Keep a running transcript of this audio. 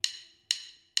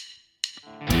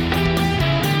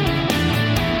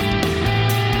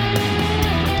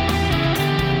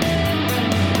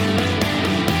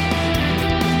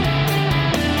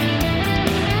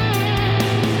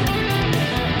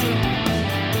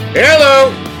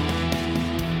Hello!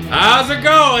 How's it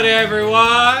going,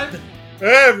 everyone?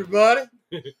 Hey, everybody.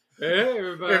 Hey,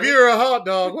 everybody. If you were a hot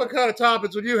dog, what kind of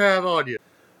toppings would you have on you?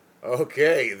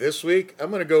 Okay, this week I'm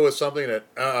going to go with something that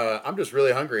I'm just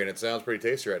really hungry and it sounds pretty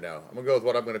tasty right now. I'm going to go with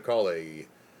what I'm going to call a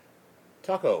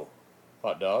taco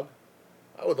hot dog.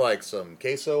 I would like some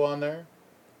queso on there,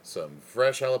 some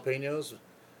fresh jalapenos.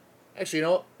 Actually, you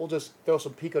know what? We'll just throw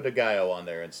some pico de gallo on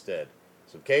there instead.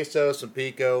 Some queso, some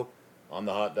pico on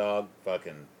the hot dog.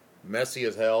 Fucking messy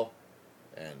as hell.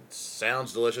 And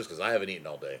sounds delicious because I haven't eaten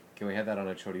all day. Can we have that on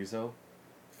a chorizo?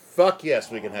 Fuck yes,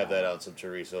 we can have that on some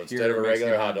chorizo instead of a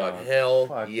regular hot dog. Hell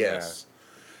Fuck yes.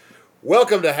 Yeah.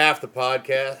 Welcome to Half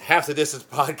the Distance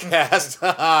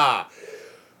podcast.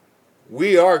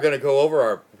 We are going to go over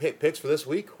our picks for this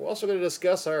week. We're also going to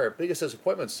discuss our biggest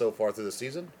disappointments so far through the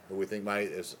season, who we think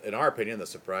is, in our opinion, the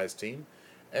surprise team.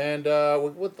 And we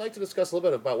would like to discuss a little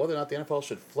bit about whether or not the NFL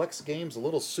should flex games a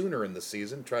little sooner in the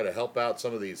season, try to help out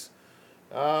some of these,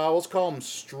 let's call them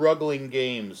struggling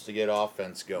games to get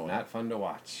offense going. Not fun to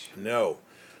watch. No.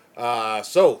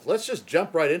 So let's just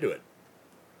jump right into it.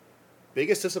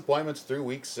 Biggest disappointments through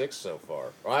week 6 so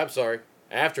far. Oh, I'm sorry.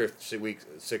 After 6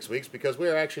 weeks, because we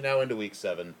are actually now into week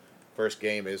 7. First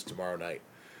game is tomorrow night.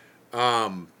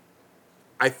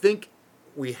 I think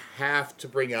we have to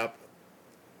bring up,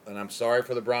 and I'm sorry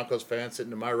for the Broncos fans sitting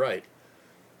to my right.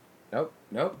 Nope.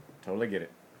 Totally get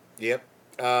it. Yep.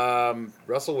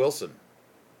 Russell Wilson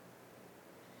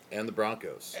and the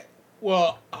Broncos.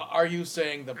 Well, are you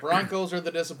saying the Broncos are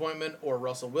the disappointment, or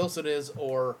Russell Wilson is,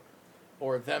 or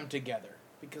them together?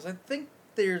 Because I think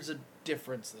there's a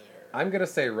difference there. I'm going to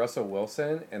say Russell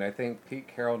Wilson, and I think Pete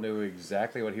Carroll knew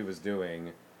exactly what he was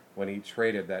doing when he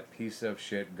traded that piece of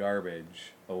shit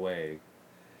garbage away.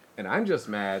 And I'm just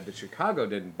mad that Chicago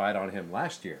didn't bite on him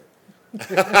last year.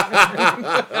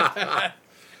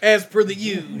 As per the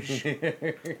usual.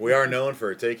 We are known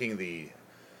for taking the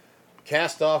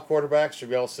cast-off quarterbacks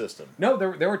from y'all's system. No,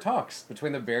 there were talks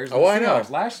between the Bears and the Seahawks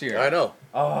last year. I know.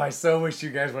 Oh, I so wish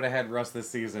you guys would have had Russ this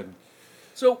season.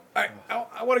 So, I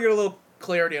want to get a little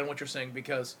clarity on what you're saying,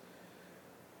 because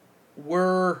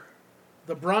were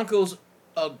the Broncos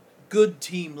a good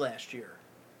team last year?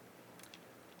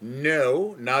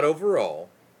 No, not overall.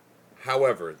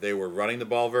 However, they were running the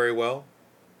ball very well.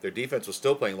 Their defense was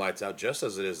still playing lights out, just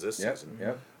as it is this season.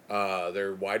 Yep.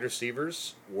 Their wide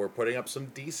receivers were putting up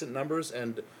some decent numbers,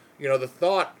 and the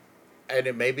thought,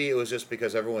 and maybe it was just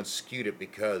because everyone skewed it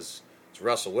because it's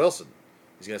Russell Wilson.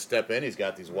 He's going to step in. He's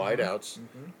got these wideouts.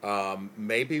 Mm-hmm.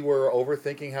 Maybe we're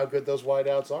overthinking how good those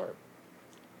wideouts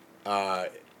are.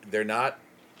 They're not.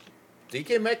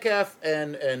 DK Metcalf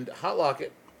and Hot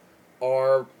Lockett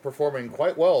are performing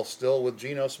quite well still with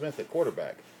Geno Smith at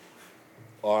quarterback.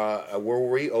 Were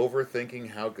we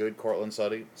overthinking how good Cortland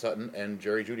Sutton and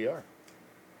Jerry Jeudy are?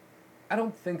 I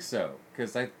don't think so,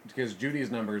 because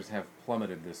Judy's numbers have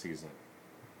plummeted this season.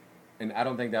 And I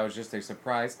don't think that was just a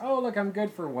surprise. Oh, look, I'm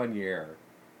good for 1 year.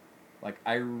 Like,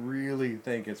 I really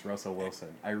think it's Russell Wilson.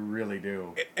 I really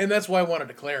do. And that's why I wanted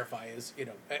to clarify is,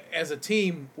 as a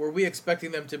team, were we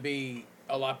expecting them to be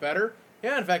a lot better?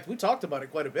 Yeah, in fact, we talked about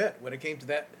it quite a bit when it came to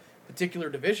that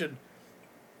particular division.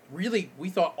 Really,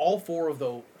 we thought all 4 of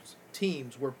those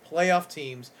teams were playoff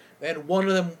teams, and one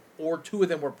of them or 2 of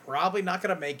them were probably not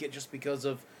going to make it just because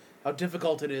of how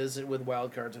difficult it is with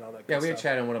wild cards and all that kind of stuff. Yeah, we had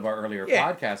chatted in one of our earlier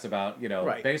podcasts about,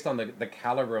 right. Based on the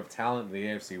caliber of talent in the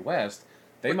AFC West,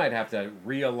 they might have to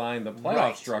realign the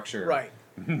playoff structure. Right.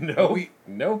 Nope.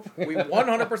 We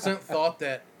 100% thought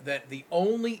that the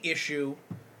only issue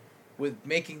with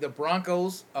making the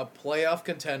Broncos a playoff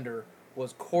contender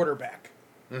was quarterback.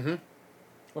 Mm-hmm.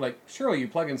 Well, surely you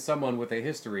plug in someone with a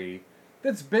history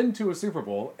that's been to a Super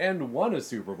Bowl and won a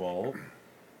Super Bowl,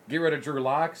 get rid of Drew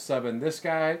Lock, sub in this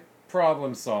guy,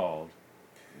 problem solved.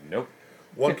 Nope.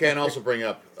 One can also bring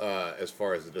up, as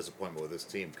far as the disappointment with this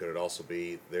team, could it also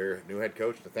be their new head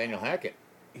coach, Nathaniel Hackett?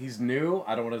 He's new.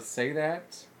 I don't want to say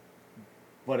that,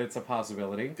 but it's a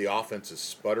possibility. The offense is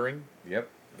sputtering. Yep.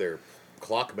 Their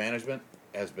clock management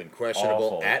has been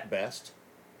questionable at best.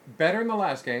 Better in the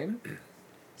last game.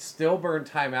 Still burn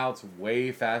timeouts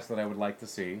way faster than I would like to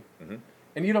see. Mm-hmm.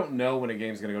 And you don't know when a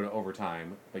game's going to go to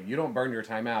overtime, but you don't burn your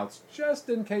timeouts just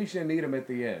in case you need them at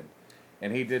the end.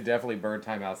 And he did definitely burn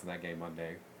timeouts in that game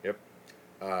Monday. Yep.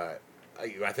 I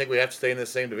think we have to stay in the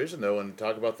same division, though, and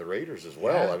talk about the Raiders as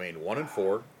well. Yeah. I mean,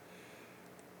 1-4.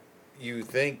 You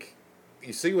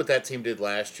see what that team did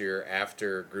last year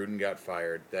after Gruden got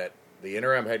fired, that the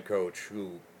interim head coach,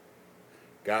 who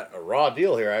got a raw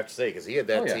deal here, I have to say, because he had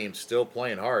that team still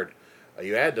playing hard.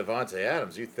 You add Devontae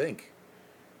Adams, you think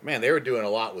Man, they were doing a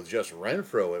lot with just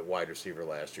Renfro at wide receiver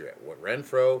last year. What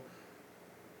Renfro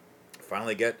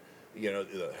finally get,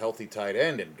 the healthy tight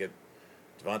end and get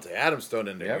Devontae Adams thrown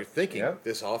in there. Yep, You're thinking yep.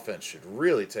 this offense should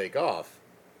really take off,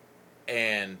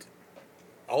 and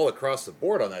all across the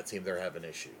board on that team, they're having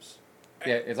issues.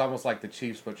 Yeah, it's almost like the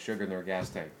Chiefs put sugar in their gas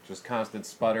tank. Just constant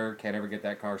sputter, can't ever get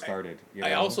that car started.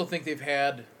 I also think they've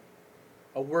had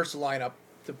a worse lineup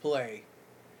to play.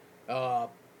 They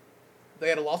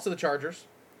had a loss to the Chargers.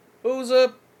 It was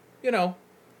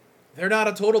they're not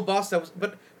a total bust.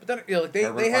 But then they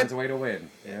Herbert had finds a way to win.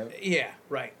 Yeah,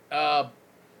 right.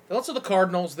 Also the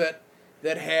Cardinals that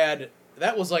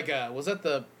was that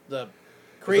the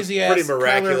crazy ass pretty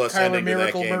miraculous Kyler ending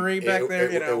Miracle to that game. Murray back there.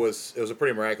 It was a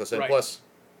pretty miraculous end. Right. Plus,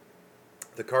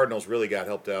 the Cardinals really got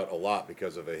helped out a lot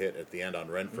because of a hit at the end on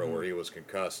Renfro Mm-hmm. where he was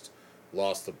concussed,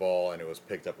 lost the ball, and it was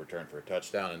picked up, returned for a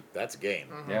touchdown, and that's a game.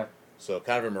 Mm-hmm. Yeah. So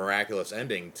kind of a miraculous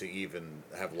ending to even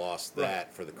have lost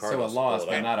that for the So a Cardinals. loss, to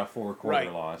pull but it not out. a 4-quarter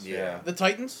Right. loss. Yeah. Yeah. The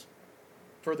Titans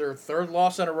for their third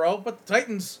loss in a row, but the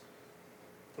Titans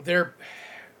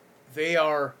they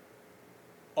are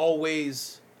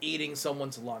always eating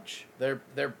someone's lunch. They're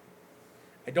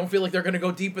I don't feel like they're going to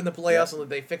go deep in the playoffs unless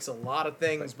they fix a lot of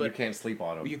things, but you can't sleep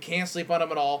on them. you can't sleep on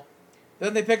them at all.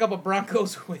 Then they pick up a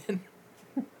Broncos win.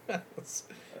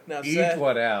 Now, Eat sad.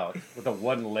 one out with a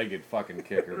one-legged fucking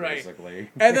kicker, Right. basically.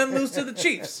 And then lose to the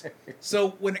Chiefs.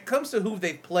 So when it comes to who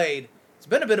they've played, it's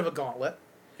been a bit of a gauntlet.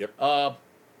 Yep.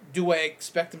 Do I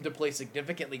expect them to play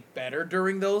significantly better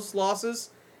during those losses?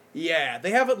 Yeah,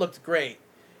 they haven't looked great.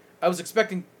 I was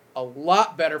expecting a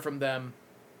lot better from them,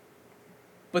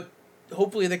 but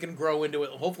hopefully they can grow into it.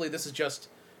 Hopefully this is just,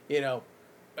 a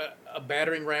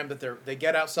battering ram that they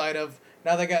get outside of.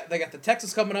 Now they got the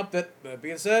Texans coming up. That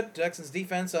being said, Texans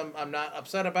defense I'm not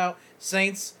upset about.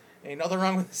 Saints, ain't nothing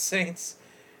wrong with the Saints.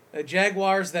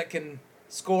 Jaguars that can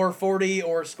score 40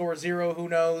 or score 0, who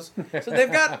knows. So they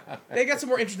got some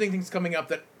more interesting things coming up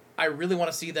that I really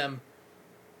want to see them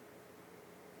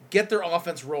get their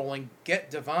offense rolling.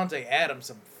 Get Devontae Adams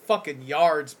some fucking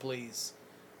yards, please.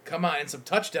 Come on, and some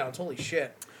touchdowns. Holy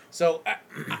shit. So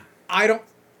I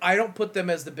don't put them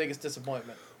as the biggest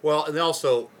disappointment. Well, and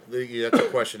also, that's a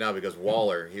question now because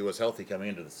Waller, he was healthy coming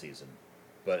into the season.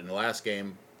 But in the last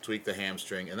game, tweaked the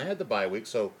hamstring, and they had the bye week,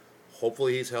 so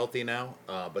hopefully he's healthy now.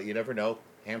 But you never know.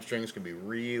 Hamstrings can be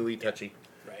really touchy.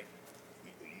 Right.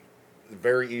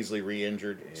 Very easily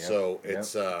re-injured. Yep, So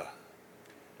it's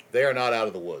they are not out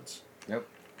of the woods. Yep.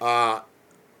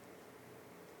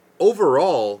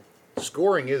 Overall,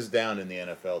 scoring is down in the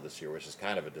NFL this year, which is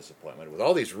kind of a disappointment. With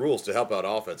all these rules to help out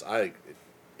offense,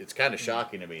 it's kind of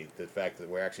shocking to me the fact that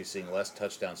we're actually seeing less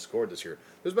touchdowns scored this year.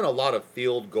 There's been a lot of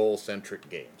field goal centric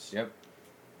games. Yep.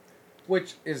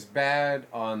 Which is bad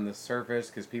on the surface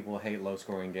because people hate low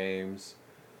scoring games.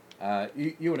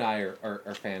 You and I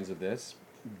are fans of this.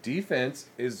 Defense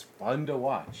is fun to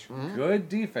watch. Mm-hmm. Good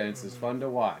defense is fun to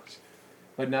watch,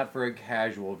 but not for a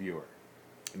casual viewer.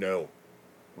 No.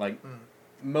 Like,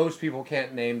 most people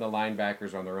can't name the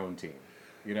linebackers on their own team,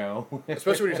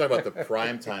 Especially when you're talking about the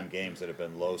primetime games that have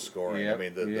been low scoring. Yep, I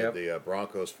mean, the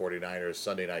Broncos 49ers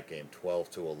Sunday night game,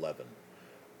 12-11.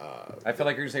 I feel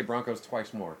like you're going to say Broncos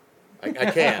twice more. I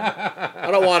can.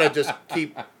 I don't want to just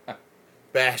keep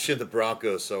bashing the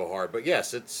Broncos so hard. But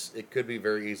yes, it could be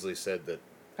very easily said that.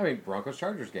 I mean,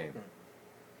 Broncos-Chargers game.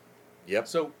 Yep.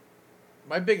 So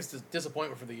my biggest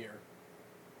disappointment for the year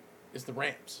is the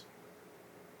Rams.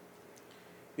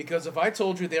 Because if I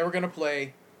told you they were going to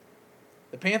play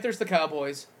the Panthers, the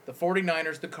Cowboys, the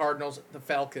 49ers, the Cardinals, the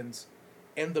Falcons,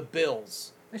 and the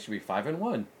Bills. They should be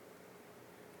 5-1.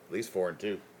 At least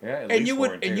 4-2. Yeah, at And least you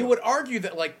 4-2. would argue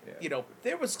that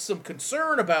there was some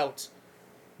concern about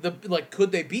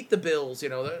could they beat the Bills?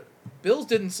 The Bills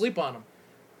didn't sleep on them.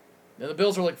 And the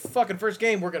Bills were like, fucking first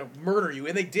game, we're going to murder you.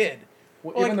 And they did.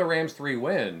 Well, Well, even the Rams' 3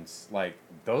 wins,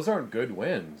 those aren't good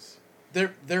wins.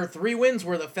 Their 3 wins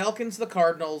were the Falcons, the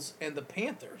Cardinals, and the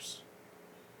Panthers.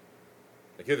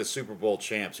 Like you're the Super Bowl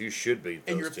champs. You should beat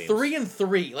those And you're teams.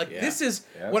 3-3. Yeah. This is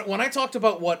Yep. when I talked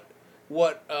about what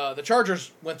the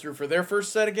Chargers went through for their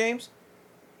first set of games.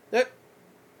 That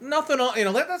nothing.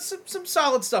 That's some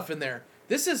solid stuff in there.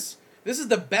 This is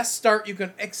the best start you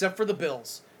can, except for the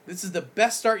Bills. This is the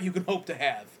best start you can hope to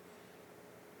have.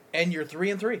 And you're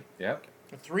 3-3. Yep.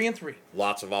 3-3.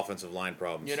 Lots of offensive line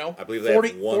problems. I believe 40,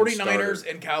 they have one 49ers starter.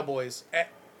 and Cowboys.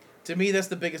 To me, that's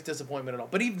the biggest disappointment at all.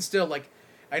 But even still,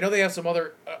 I know they have some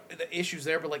other issues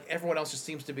there, but everyone else just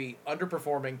seems to be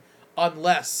underperforming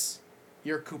unless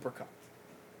you're Cooper Kupp.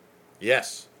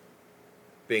 Yes.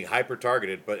 Being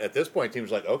hyper-targeted. But at this point,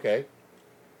 teams are like, okay,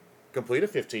 complete a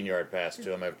 15-yard pass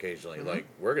to him occasionally. Mm-hmm. Like,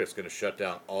 we're just going to shut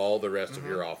down all the rest of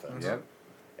your offense. Yep.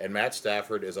 And Matt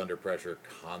Stafford is under pressure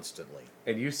constantly.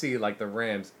 And you see, like, the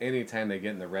Rams, anytime they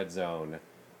get in the red zone,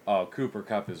 Cooper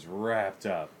Kupp is wrapped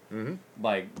up. Mm-hmm.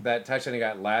 Like, that touchdown he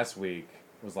got last week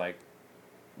was like,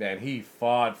 man, he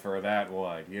fought for that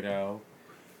one, you know?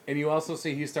 And you also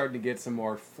see he's starting to get some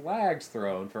more flags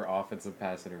thrown for offensive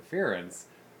pass interference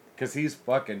because he's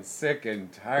fucking sick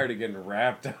and tired of getting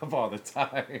wrapped up all the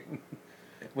time.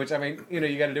 Which, I mean, you know,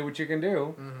 you got to do what you can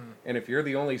do. Mm-hmm. And if you're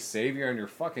the only savior on your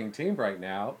fucking team right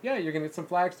now, yeah, you're going to get some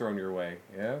flags thrown your way.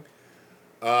 Yeah.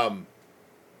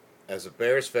 As a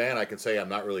Bears fan, I can say I'm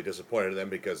not really disappointed in them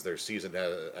because their season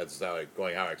has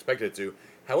going how I expected it to.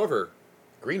 However,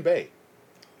 Green Bay,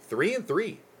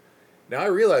 3-3. Now I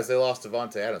realize they lost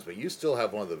Devontae Adams, but you still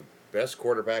have one of the best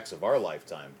quarterbacks of our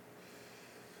lifetime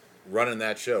running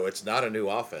that show. It's not a new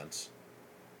offense.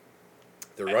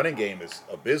 The running game is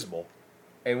abysmal.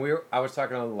 And I was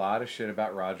talking a lot of shit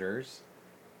about Rodgers,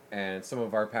 and some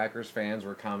of our Packers fans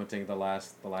were commenting the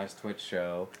last Twitch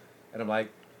show, and I'm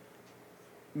like,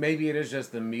 maybe it is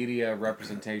just the media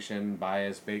representation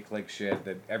bias, bait click shit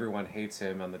that everyone hates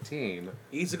him on the team.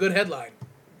 He's a good headline,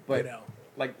 But you know.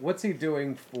 like, what's he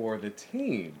doing for the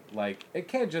team? Like, it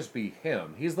can't just be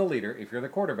him. He's the leader. If you're the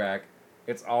quarterback,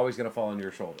 it's always going to fall on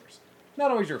your shoulders. Not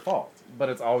always your fault, but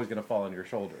it's always going to fall on your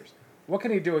shoulders. What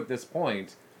can he do at this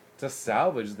point to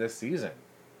salvage this season?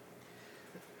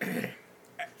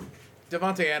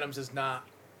 Devontae Adams is not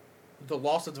the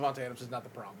loss of Devontae Adams is not the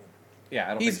problem. Yeah, I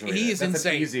don't He think is That's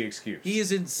insane. an easy excuse. He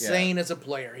is insane as a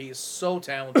player. He is so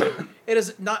talented. It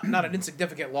is not an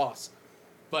insignificant loss,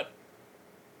 but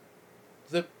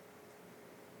the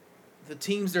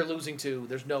teams they're losing to,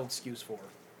 there's no excuse for.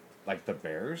 Like the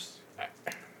Bears?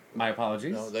 My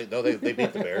apologies. No, they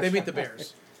beat the Bears. They beat the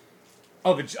Bears.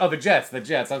 The Jets. The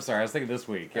Jets. I'm sorry. I was thinking this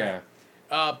week. Yeah.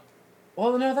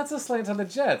 Well, no, that's a slant on the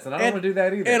Jets, and I don't want to do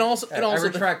that either. And also, I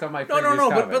retract on my no, previous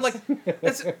comments. but like,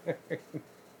 that's,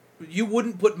 you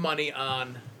wouldn't put money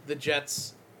on the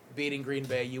Jets beating Green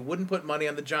Bay. You wouldn't put money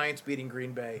on the Giants beating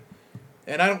Green Bay.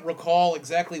 And I don't recall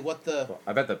exactly what the. Well,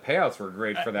 I bet the payouts were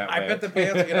great for that. I bet the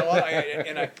payouts. You know what?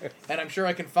 And I'm sure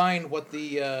I can find what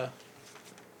the.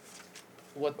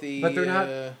 But they're not.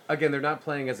 Again, they're not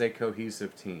playing as a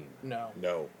cohesive team.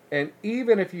 No. And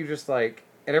even if you just like,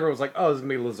 and everyone's like, "Oh, this is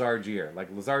gonna be Lazard's year." Like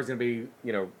Lazard's gonna be,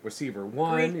 receiver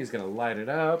one. He's gonna light it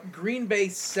up. Green Bay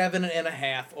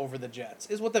 7.5 over the Jets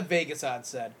is what the Vegas odds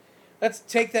said. Let's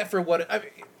take that for what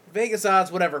Vegas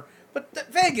odds, whatever. But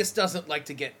Vegas doesn't like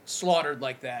to get slaughtered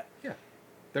like that. Yeah,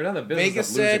 they're not in the business Vegas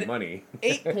of losing said money.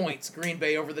 8 points Green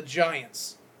Bay over the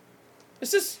Giants.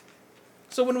 It's just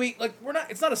so when we're not.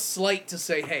 It's not a slight to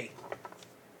say, hey,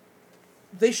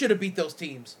 they should have beat those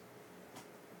teams.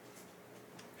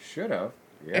 Should have.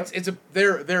 Yep.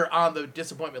 They're on the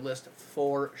disappointment list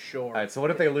for sure. All right. So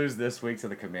what if they lose this week to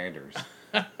the Commanders?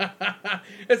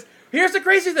 Here's the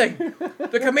crazy thing: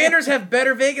 the Commanders have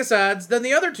better Vegas odds than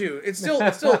the other two. It's still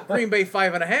Green Bay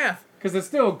 5.5. Because it's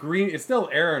still It's still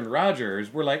Aaron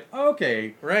Rodgers. We're like,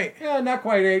 okay, Right? yeah, not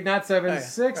quite 8, not 7,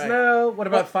 6. right. No, what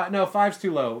about 5? No, 5's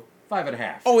too low.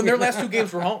 5.5. Oh, and their last 2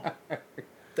 games were home.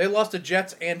 They lost to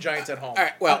Jets and Giants at home. All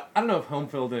right, well, I don't know if home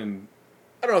field and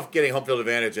I don't know if getting home field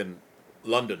advantage in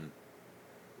London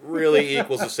really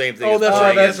equals the same thing. Oh, as that's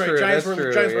playing right. in- That's right. true, Giants that's were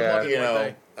true, Giants were yeah. London, You know,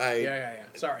 weren't they? I Yeah.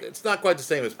 Sorry, it's not quite the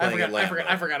same as playing in Lambeau.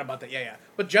 I forgot about that. Yeah.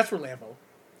 But Jets were Lambeau.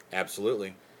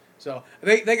 Absolutely. So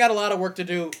they got a lot of work to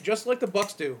do, just like the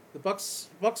Bucks do. The Bucks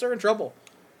are in trouble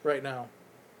right now.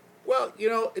 Well,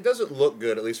 it doesn't look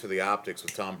good, at least for the optics,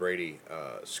 with Tom Brady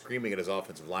screaming at his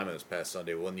offensive lineman this past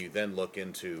Sunday. When you then look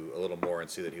into a little more and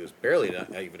see that he was barely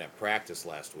not even at practice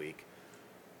last week.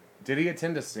 did he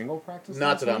attend a single practice?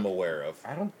 Not last that I'm week? aware of.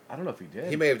 I don't know if he did.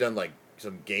 He may have done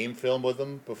some game film with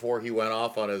them before he went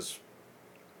off on his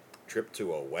trip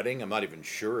to a wedding. I'm not even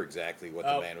sure exactly what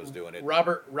the man was doing.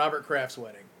 Robert Kraft's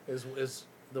wedding is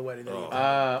the wedding that he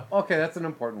did. Okay, that's an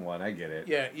important one. I get it.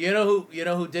 Yeah, you know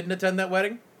who didn't attend that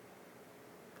wedding?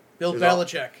 Bill Who's all-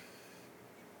 Belichick.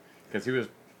 Because he was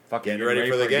fucking Getting ready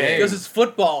for the a game. Because it's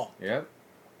football. Yep.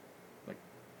 Like,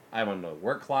 I'm on the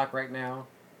work clock right now.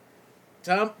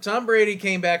 Tom Brady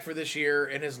came back for this year,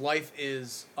 and his life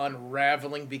is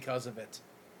unraveling because of it.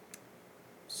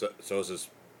 So is his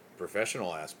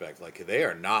professional aspect. They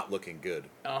are not looking good.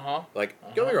 Uh-huh.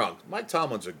 Don't get me wrong, Mike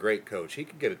Tomlin's a great coach. He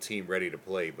can get a team ready to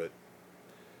play, but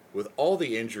with all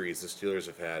the injuries the Steelers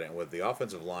have had and with the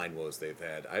offensive line woes they've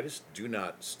had, I just do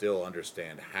not still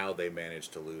understand how they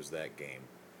managed to lose that game.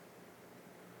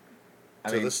 I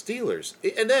To mean, the Steelers.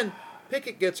 And then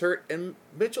Pickett gets hurt and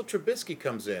Mitchell Trubisky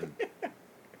comes in.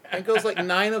 and goes like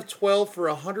 9 of 12 for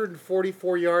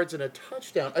 144 yards and a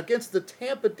touchdown against the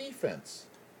Tampa defense.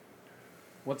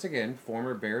 Once again,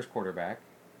 former Bears quarterback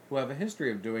who have a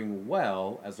history of doing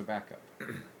well as a backup.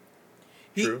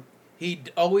 True. He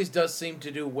always does seem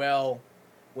to do well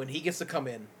when he gets to come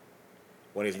in.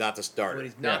 When he's not the starter. When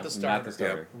he's not the starter. Not the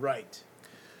starter. Yep. Right.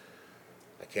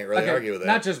 I can't really argue with that.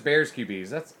 Not just Bears QBs.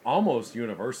 That's almost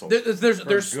universal. There's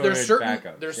certain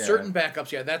backups. Certain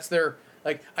backups. Yeah, that's their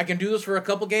like. I can do this for a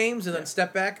couple games and then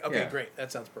step back. Okay, great.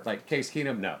 That sounds perfect. Like Case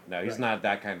Keenum. No, he's not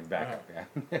that kind of backup.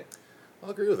 Yeah.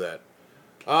 I'll agree with that.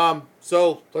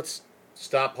 So let's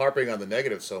stop harping on the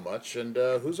negative so much. And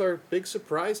who's our big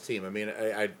surprise team? I mean,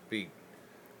 I'd be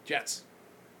Jets.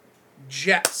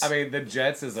 I mean, the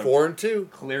Jets is a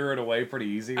 4-2, clear it away pretty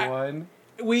easy one.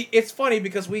 It's funny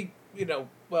because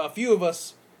a few of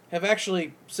us have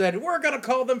actually said we're gonna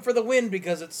call them for the win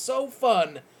because it's so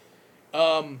fun.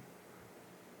 And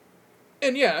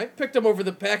yeah, I picked them over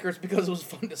the Packers because it was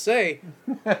fun to say.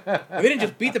 They didn't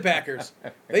just beat the Packers;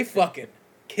 they fucking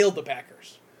killed the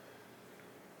Packers.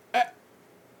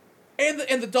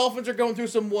 And the Dolphins are going through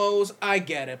some woes. I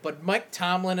get it, but Mike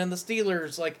Tomlin and the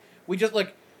Steelers, we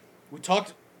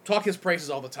talk his praises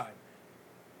all the time.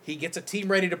 He gets a team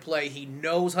ready to play. He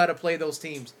knows how to play those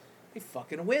teams. They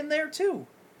fucking win there too.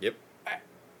 Yep.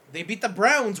 They beat the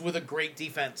Browns with a great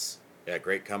defense. Yeah,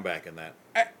 great comeback in that.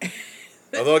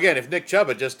 Although again, if Nick Chubb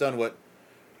had just done what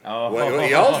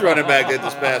y'all's running back did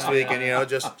this past week, and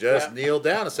just kneel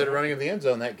down instead of running in the end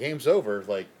zone, that game's over.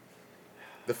 Like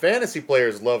the fantasy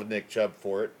players loved Nick Chubb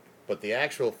for it, but the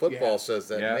actual football says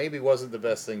that maybe wasn't the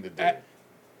best thing to do.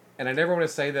 And I never want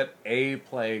to say that a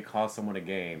play cost someone a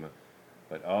game,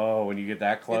 but when you get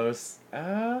that close,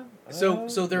 the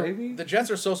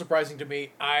Jets are so surprising to me.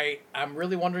 I'm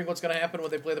really wondering what's going to happen when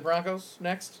they play the Broncos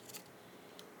next.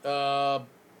 The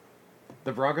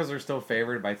Broncos are still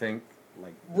favored by, I think,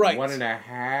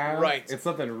 1.5. Right. It's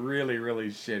something really, really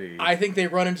shitty. I think they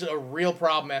run into a real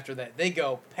problem after that. They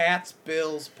go Pats,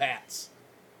 Bills, Pats.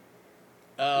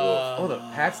 The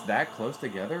Pats that close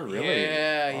together? Really?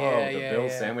 Yeah. The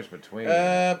Bills sandwich between.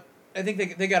 I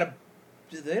think they got a...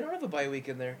 They don't have a bye week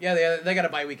in there. Yeah, they got a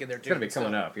bye week in there, too. It's going to be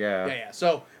coming up, yeah. Yeah.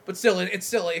 So, but still,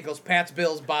 it goes Pats,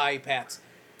 Bills, bye, Pats.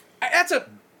 That's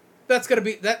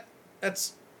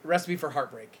recipe for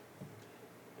heartbreak.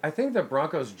 I think the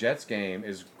Broncos-Jets game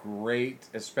is great,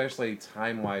 especially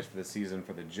time-wise for the season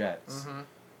for the Jets.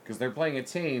 Because they're playing a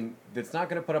team that's not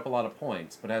going to put up a lot of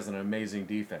points, but has an amazing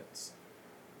defense.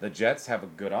 The Jets have a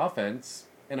good offense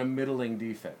and a middling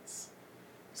defense.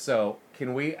 So,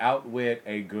 can we outwit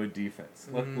a good defense?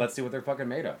 Let's see what they're fucking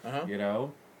made of,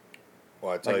 Well,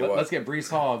 I tell you what. Let's get Breece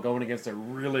Hall going against a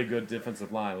really good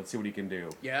defensive line. Let's see what he can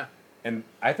do. Yeah. And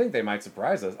I think they might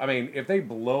surprise us. I mean, if they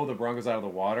blow the Broncos out of the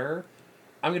water,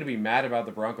 I'm going to be mad about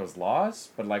the Broncos' loss,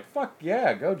 but fuck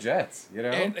yeah, go Jets,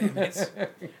 And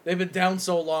they've been down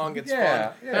so long, it's fun.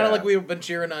 Yeah. Kind of like we've been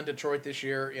cheering on Detroit this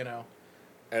year,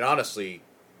 And honestly,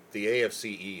 the AFC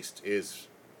East is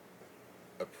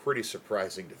a pretty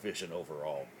surprising division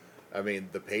overall. I mean,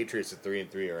 the Patriots at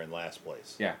 3-3 are in last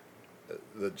place. Yeah.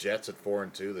 The Jets at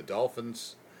 4-2. The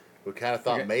Dolphins, we kind of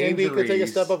thought maybe could take a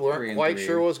step up. We weren't quite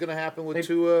sure what was going to happen with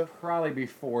Tua. Probably be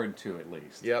 4-2 at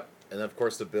least. Yep. And then, of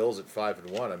course, the Bills at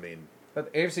 5-1. I mean,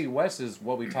 but the AFC West is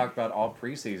what we talked about all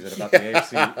preseason about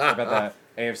the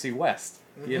AFC West.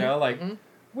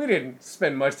 We didn't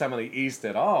spend much time on the East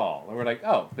at all. And we're like,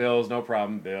 oh, Bills, no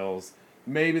problem, Bills.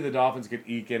 Maybe the Dolphins could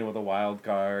eke in with a wild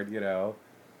card, And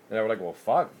we're like, well,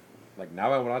 fuck.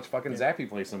 Now I want to watch fucking Zappy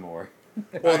play some more.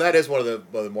 Well, that is one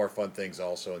of the more fun things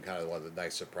also, and kind of one of the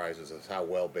nice surprises is how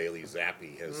well Bailey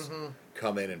Zappi has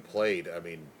come in and played. I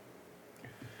mean,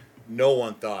 no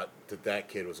one thought that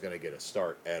kid was going to get a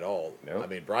start at all. Nope. I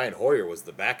mean, Brian Hoyer was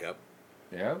the backup.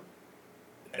 Yeah.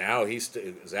 Now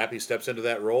Zappi steps into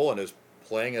that role and is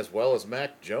playing as well as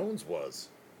Mac Jones was.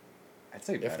 I'd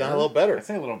say better. If not a little better. I'd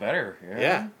say a little better.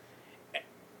 Yeah.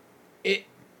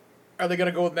 Are they going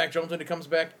to go with Mac Jones when he comes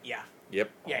back? Yeah.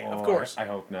 Yep. Yeah, of course. I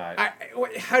hope not.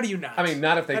 How do you not? I mean,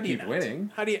 not if they keep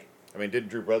winning. How do you... I mean, didn't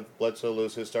Drew Bledsoe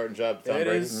lose his starting job to Tom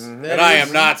Brady? And I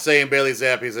am not saying Bailey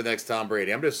Zappi is the next Tom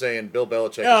Brady. I'm just saying Bill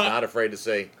Belichick is not afraid to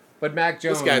say, but Mac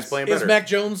Jones... This guy's playing better. Is Mac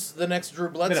Jones the next Drew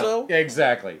Bledsoe? No,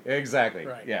 exactly.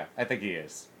 Right. Yeah, I think he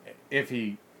is. If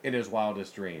he, in his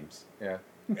wildest dreams. Yeah.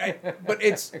 But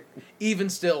it's, even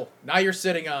still, now you're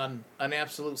sitting on an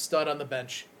absolute stud on the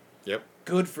bench. Yep.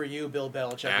 Good for you, Bill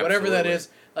Belichick. Absolutely. Whatever that is,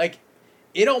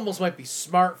 it almost might be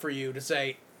smart for you to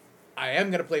say, I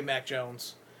am going to play Mac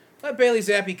Jones. Let Bailey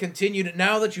Zappi continue to.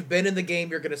 Now that you've been in the game,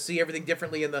 you're going to see everything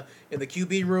differently in the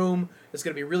QB room. It's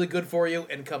going to be really good for you.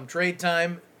 And come trade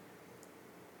time,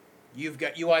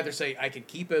 you either say I can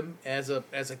keep him as a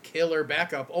killer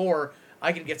backup, or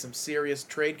I can get some serious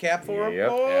trade cap for him.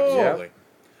 Yep, Absolutely.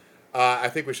 I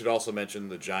think we should also mention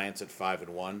the Giants at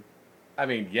 5-1. I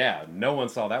mean, yeah, no one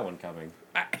saw that one coming.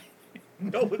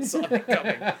 No one saw that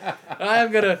coming.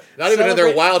 I'm gonna Not even in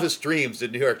their wildest dreams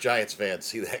did New York Giants fans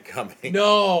see that coming.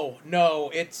 No,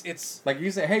 it's Like you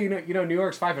say, hey, you know, New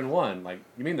York's 5-1. Like,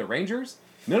 you mean the Rangers?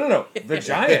 No, the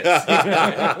Giants.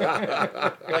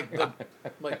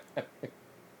 like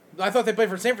I thought they played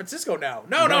for San Francisco now.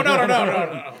 No.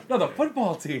 No, the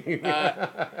football team.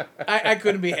 I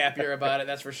couldn't be happier about it.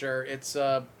 That's for sure. It's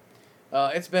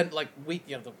been like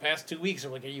the past 2 weeks.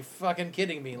 I'm like, are you fucking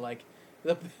kidding me? Like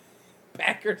the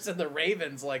Packers and the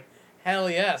Ravens, like hell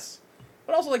yes.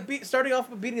 But also like starting off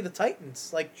with beating the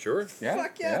Titans, like Sure.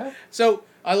 fuck yeah. So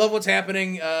I love what's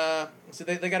happening. So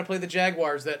they got to play the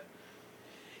Jaguars. That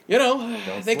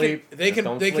Don't they sleep. can They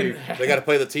got to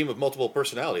play the team of multiple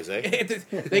personalities, eh?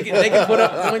 they can put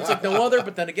up points like no other.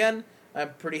 But then again, I'm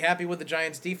pretty happy with the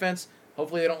Giants' defense.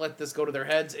 Hopefully, they don't let this go to their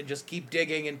heads and just keep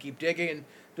digging and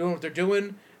doing what they're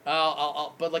doing.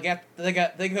 But like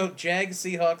they go Jags,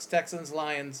 Seahawks, Texans,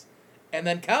 Lions, and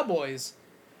then Cowboys.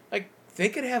 Like they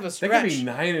could have a stretch. They could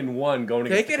be 9-1 going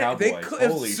against the Cowboys. They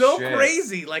could. Holy It's so shit.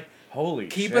 crazy. Like Holy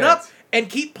keep shit. it up and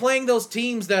keep playing those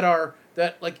teams that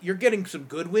like you're getting some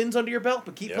good wins under your belt,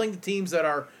 but keep playing the teams that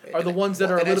are the ones that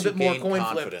are a And little as bit you more gain coin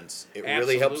confidence, flipped. it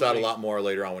really helps out a Absolutely. lot more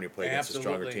later on when you play against the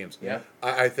stronger Absolutely. teams. Yep.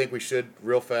 I think we should,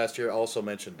 real fast here, also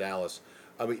mention Dallas.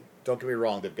 I mean, don't get me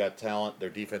wrong, they've got talent, their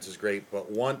defense is great,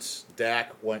 but once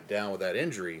Dak went down with that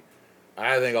injury,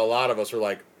 I think a lot of us were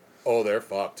like, oh, they're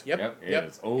fucked. Yep.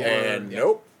 It's over. And Yep.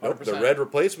 nope, the 100%. red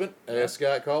replacement, as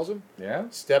Scott calls him, Yeah.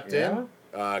 stepped Yeah.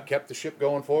 in, kept the ship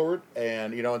going forward,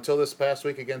 and, until this past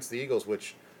week against the Eagles,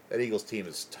 which that Eagles team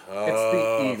is tough. It's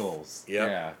the Eagles. Yep.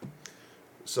 Yeah.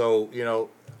 So,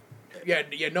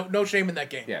 No shame in that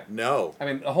game. Yeah. no. I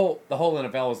mean, the whole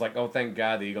NFL was like, oh, thank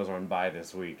God the Eagles are on bye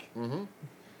this week. Mm-hmm.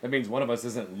 That means one of us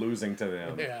isn't losing to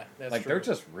them. Yeah, that's like true. they're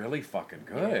just really fucking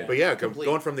good. But yeah, Complete.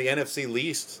 going from the NFC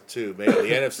least to maybe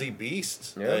the NFC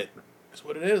beast. Yeah. That's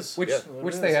what it is. Which Yeah.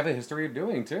 which they have a history of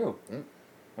doing too.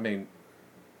 I mean,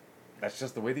 that's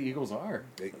just the way the Eagles are.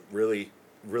 It really,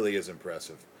 really is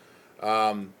impressive.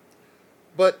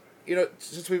 But,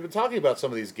 since we've been talking about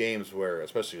some of these games where,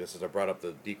 especially this as I brought up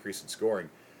the decrease in scoring,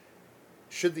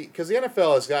 because the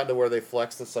NFL has gotten to where they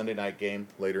flex the Sunday night game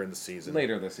later in the season.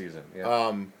 Later this season.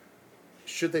 Yeah.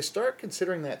 Should they start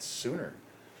considering that sooner?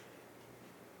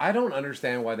 I don't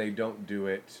understand why they don't do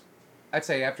it. I'd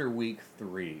say after week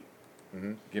 3.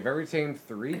 Mm-hmm. Give every team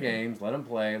 3 games, let them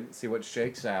play, see what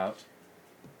shakes out.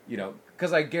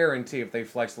 Because I guarantee if they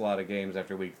flex a lot of games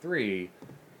after week 3,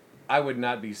 I would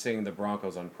not be seeing the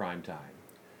Broncos on prime time.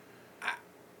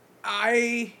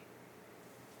 I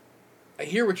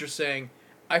hear what you're saying.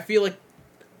 I feel like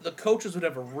the coaches would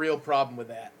have a real problem with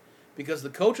that because the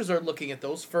coaches are looking at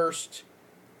those first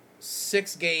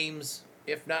 6 games,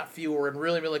 if not fewer, and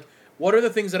really like, what are the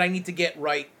things that I need to get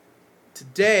right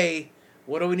today?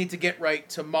 What do we need to get right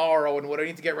tomorrow? And what do I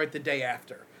need to get right the day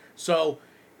after? So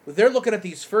they're looking at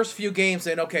these first few games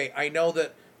saying, okay, I know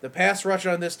that the pass rush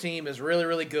on this team is really,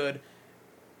 really good.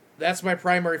 That's my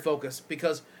primary focus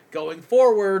because going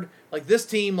forward, like this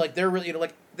team, like they're really,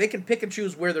 like they can pick and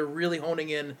choose where they're really honing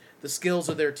in the skills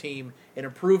of their team and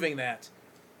improving that.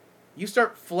 You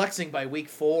start flexing by week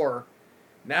 4,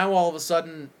 now all of a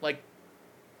sudden, like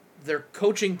their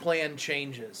coaching plan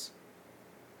changes.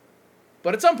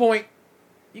 But at some point,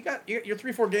 you're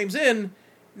 3-4 games in.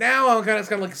 Now I'm kind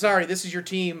of like, sorry, this is your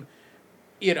team,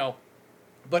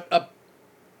 But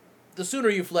the sooner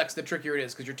you flex, the trickier it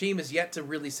is because your team is yet to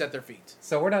really set their feet.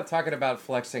 So we're not talking about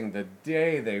flexing the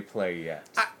day they play yet.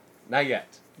 Not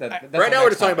yet. That's Right the now, we're next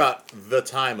just talking topic. about the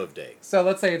time of day. So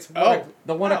let's say it's the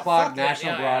 1 Oh, o'clock fuck it.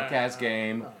 national Yeah, broadcast yeah.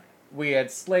 game. We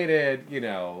had slated,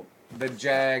 the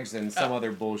Jags and some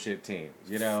other bullshit teams,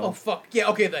 Oh, fuck. Yeah,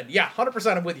 okay then. Yeah,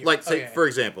 100% I'm with you. Like, say, Okay. for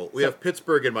example, we have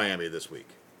Pittsburgh and Miami this week.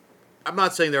 I'm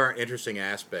not saying there aren't interesting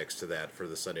aspects to that for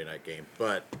the Sunday night game,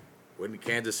 but wouldn't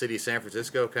Kansas City, San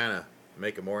Francisco kind of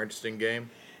make a more interesting game?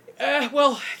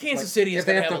 Well, Kansas City is If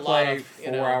they going to have have to a lot play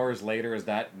of... 4 hours later, is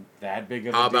that big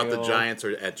of a How deal? about the Giants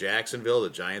or at Jacksonville? The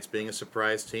Giants being a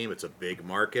surprise team. It's a big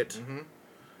market.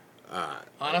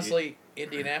 Honestly,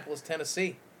 Indianapolis,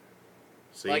 Tennessee.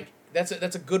 See, Like, that's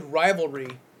a good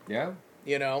rivalry, Yeah.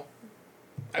 I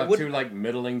would... 2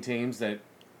 middling teams that,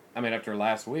 after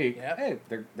last week, Yep. hey,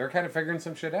 they're kind of figuring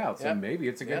some shit out, so Yep. maybe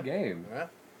it's a good game. Yeah.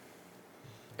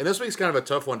 and this week's kind of a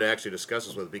tough one to actually discuss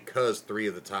this with because 3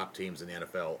 of the top teams in the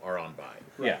NFL are on bye.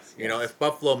 Yes. If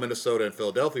Buffalo, Minnesota, and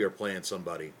Philadelphia are playing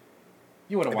somebody,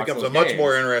 You want to It watch becomes those a much games.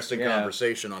 more interesting Yeah.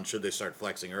 conversation on should they start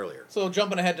flexing earlier. So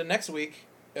jumping ahead to next week,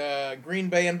 Green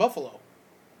Bay and Buffalo.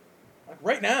 Like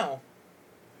right now,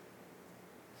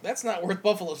 that's not worth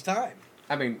Buffalo's time.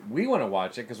 I mean, we want to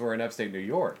watch it because we're in upstate New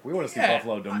York. We want to see Yeah,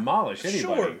 Buffalo demolish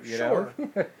anybody. You know? You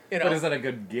know, But is that a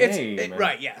good game?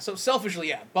 Right, yeah. So selfishly,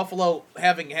 yeah, Buffalo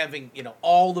having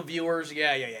all the viewers,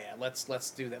 yeah.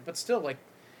 Let's do that. But still, like,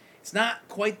 it's not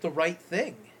quite the right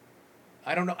thing.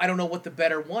 I don't know what the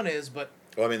better one is, but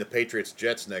Well, I mean, the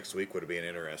Patriots-Jets next week would be an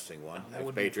interesting one. that If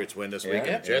would the be Patriots win this Yeah, week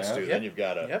and the Jets yeah. do, then you've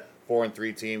got a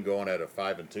 4-3 team going at a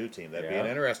 5-2 team. That'd be an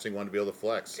interesting one to be able to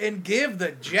flex. and give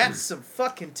the Jets some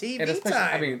fucking TV And especially,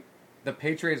 time. I mean, the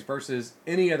Patriots versus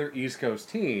any other East Coast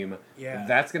team,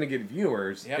 that's going to get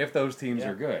viewers if those teams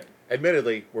are good.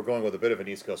 Admittedly, we're going with a bit of an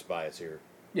East Coast bias here.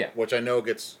 Yeah. Which I know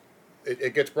gets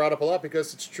brought up a lot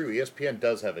because it's true. ESPN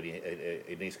does have an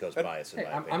East Coast bias, in my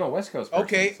opinion. I'm a West Coast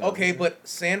person. Okay, but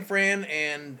San Fran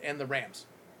and the Rams.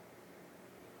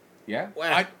 Yeah.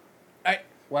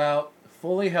 Well,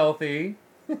 fully healthy.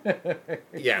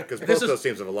 yeah, because both those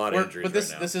teams have a lot of injuries but this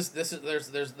right now. this is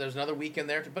there's another week in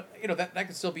there, but that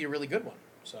could still be a really good one.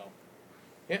 So,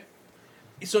 yeah.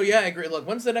 So yeah, I agree. Look,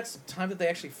 when's the next time that they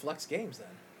actually flex games then?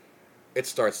 It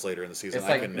starts later in the season. It's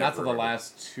like not to the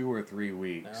last 2 or 3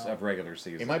 weeks of regular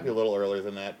season. It might be a little earlier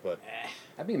than that, but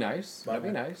that'd be nice. That'd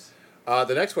be nice.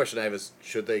 The next question I have is: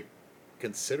 should they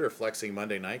consider flexing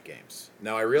Monday night games?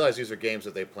 Now, I realize these are games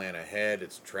that they plan ahead.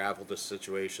 It's travel to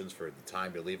situations for the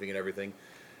time you're leaving and everything.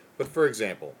 But for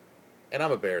example, and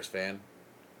I'm a Bears fan,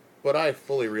 but I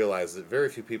fully realize that very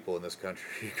few people in this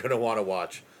country are going to want to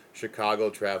watch Chicago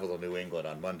travel to New England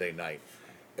on Monday night.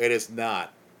 It is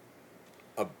not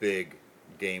a big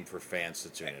game for fans to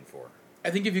tune in for. I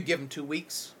think if you give them 2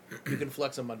 weeks, you can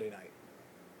flex on Monday night.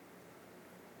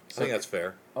 I think that's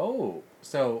fair. Oh,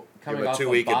 so coming a off a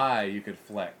 2-week bye, you could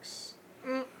flex.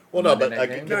 Well, no, but Monday I night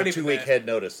give game? a Not even 2-week that. head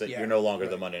notice that Yeah, you're no longer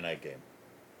right. the Monday night game.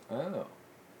 Oh.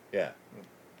 Yeah.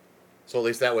 So at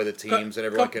least that way the teams and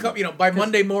everyone can... by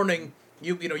Monday morning,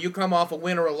 you come off a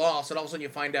win or a loss, and all of a sudden you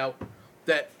find out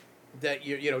that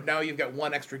you now you've got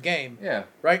one extra game. Yeah.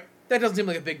 Right? That doesn't seem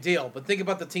like a big deal, but think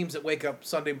about the teams that wake up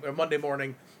Sunday or Monday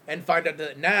morning and find out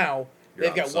that now You're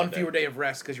they've on got one Sunday. fewer day of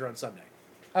rest because you're on Sunday.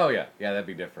 Oh, yeah. Yeah, that'd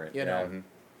be different. You yeah. know? Mm-hmm.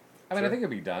 I mean, I think it'd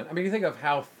be done. I mean, you think of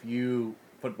how few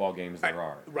football games there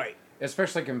are. Right.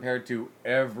 Especially compared to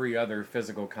every other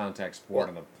physical contact sport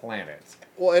on the planet.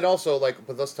 Well, and also,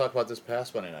 but let's talk about this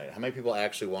past Monday night. How many people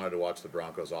actually wanted to watch the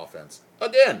Broncos offense?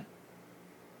 Again!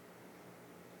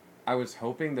 I was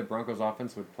hoping the Broncos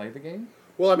offense would play the game.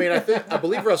 Well, I mean, I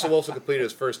believe Russell Wilson completed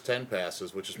his first 10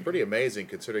 passes, which is pretty amazing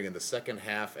considering in the second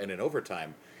half and in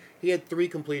overtime, he had 3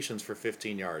 completions for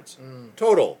 15 yards.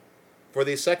 Total. For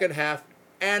the second half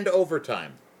and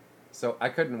overtime. So I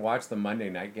couldn't watch the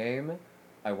Monday night game.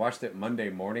 I watched it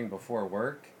Monday morning before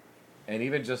work. And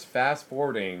even just fast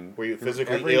forwarding. Were you through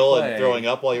physically every ill play- and throwing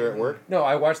up while you were at work? No,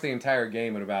 I watched the entire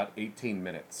game in about 18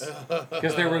 minutes.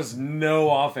 Because there was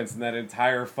no offense in that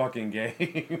entire fucking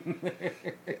game.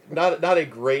 Not a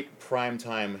great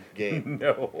primetime game.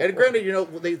 No. And granted,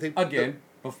 they Again,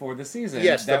 before the season.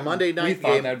 Yes, the Monday night we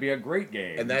thought game- that'd be a great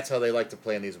game. and that's how they like to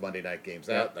play in these Monday night games.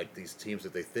 Like these teams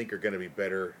that they think are going to be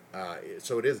better.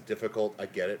 So it is difficult. I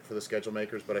get it for the schedule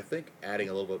makers, but I think adding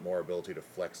a little bit more ability to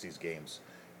flex these games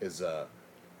is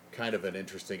kind of an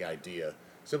interesting idea.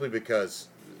 Simply because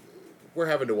we're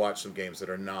having to watch some games that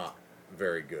are not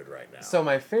very good right now. So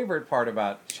my favorite part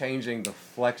about changing the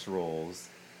flex rules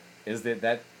is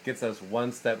that gets us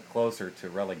one step closer to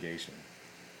relegation.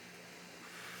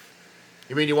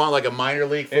 You mean you want like a minor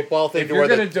league football thing? If to you're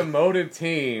where going to demote a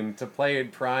team to play a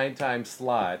prime time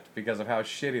slot because of how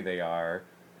shitty they are,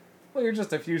 well, you're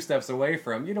just a few steps away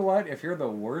from, you know what? If you're the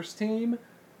worst team,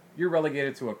 you're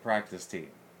relegated to a practice team.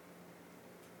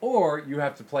 Or you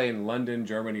have to play in London,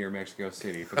 Germany, or Mexico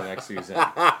City for the next season.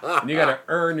 And you got to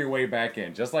earn your way back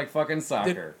in, just like fucking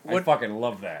soccer. I fucking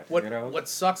love that. What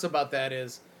sucks about that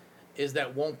is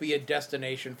that won't be a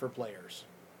destination for players.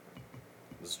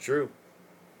 It's true.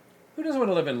 Who doesn't want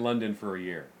to live in London for a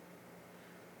year?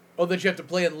 Oh, that you have to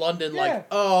play in London, Yeah.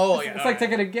 It's like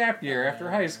taking a gap year after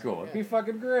high school. It'd be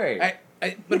fucking great.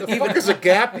 But The fuck is a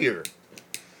gap year?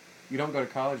 You don't go to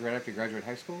college right after you graduate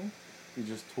high school? You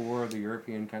just tour the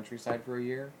European countryside for a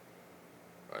year?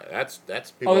 That's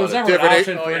people. There's on a never an different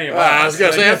option for any of us. I was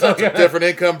gonna say that's a different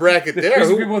income bracket there. There's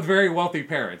people with very wealthy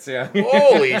parents, yeah.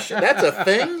 Holy shit, that's a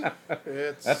thing.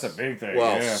 That's a big thing.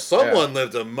 Well, yeah. someone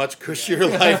lived a much cushier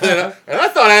life than and I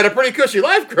thought I had a pretty cushy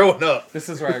life growing up. This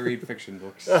is where I read fiction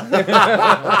books. What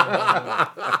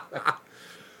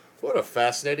a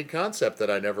fascinating concept that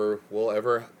I never will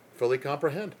ever fully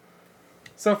comprehend.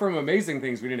 So from amazing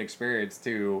things we didn't experience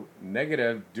to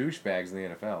negative douchebags in the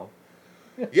NFL.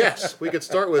 Yes, we could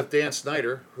start with Dan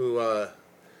Snyder, who a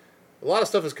lot of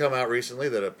stuff has come out recently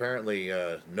that apparently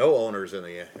no owners in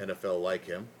the NFL like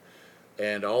him,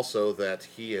 and also that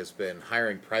he has been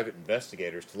hiring private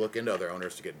investigators to look into other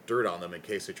owners to get dirt on them in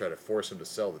case they try to force him to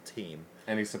sell the team.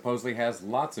 And he supposedly has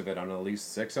lots of it on at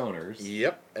least 6 owners.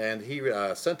 Yep, and he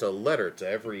sent a letter to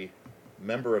every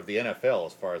member of the NFL,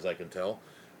 as far as I can tell,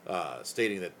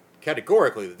 stating that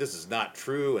categorically that this is not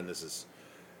true and this is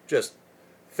just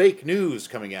fake news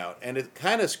coming out. And it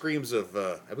kind of screams of,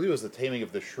 I believe it was The Taming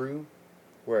of the Shrew,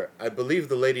 where I believe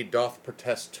the lady doth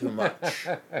protest too much.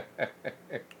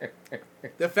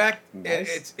 The fact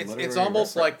Nice. it's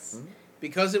almost like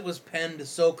because it was penned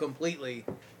so completely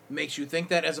makes you think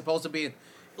that, as opposed to being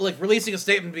like releasing a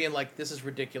statement being like, this is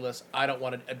ridiculous, I don't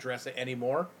want to address it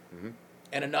anymore,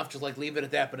 and enough just like leave it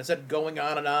at that. But instead going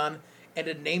on and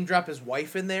to name drop his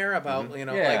wife in there about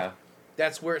like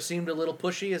that's where it seemed a little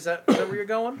pushy. Is that where you're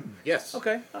going? Yes.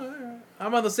 Okay, all right.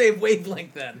 I'm on the same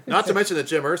wavelength then. Not to mention that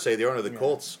Jim Irsay, the owner of the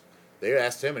Colts, they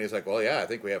asked him, and he's like, well, yeah, I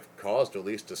think we have cause to at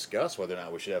least discuss whether or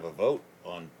not we should have a vote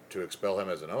on to expel him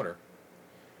as an owner.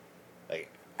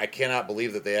 I cannot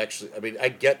believe that they actually... I mean, I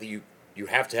get that you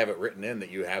have to have it written in that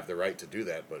you have the right to do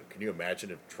that, but can you imagine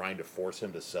if trying to force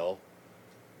him to sell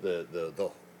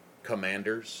the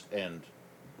Commanders and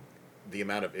the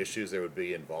amount of issues there would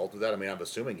be involved with that? I mean, I'm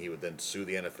assuming he would then sue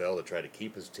the NFL to try to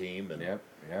keep his team, and Yep.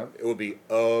 it would be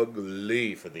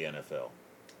ugly for the NFL.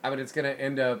 I mean, it's going to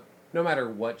end up, no matter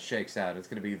what shakes out, it's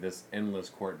going to be this endless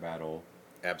court battle.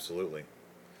 Absolutely.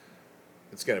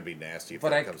 It's going to be nasty if But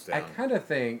that comes down. I kind of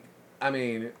think, I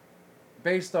mean,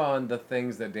 based on the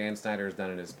things that Dan Snyder has done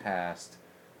in his past,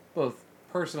 both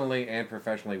personally and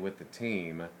professionally with the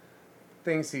team,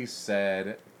 things he's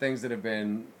said, things that have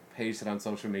been pasted on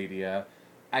social media,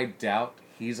 I doubt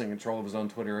he's in control of his own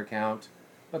Twitter account,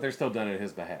 but they're still done at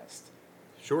his behest.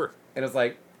 Sure. And it's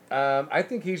like, I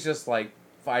think he's just like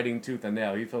fighting tooth and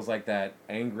nail. He feels like that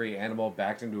angry animal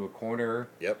backed into a corner.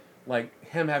 Yep. Like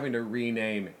him having to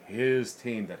rename his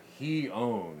team that he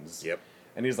owns. Yep.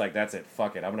 And he's like, that's it,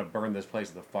 fuck it. I'm going to burn this place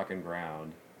to the fucking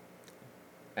ground.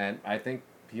 And I think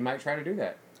he might try to do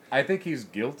that. I think he's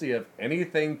guilty of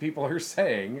anything people are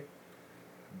saying,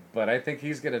 but I think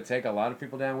he's going to take a lot of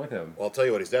people down with him. Well, I'll tell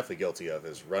you what he's definitely guilty of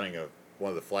is running one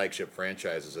of the flagship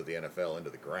franchises of the NFL into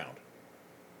the ground.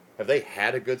 Have they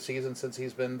had a good season since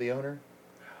he's been the owner?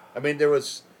 I mean, there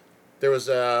was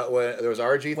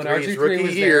RG3's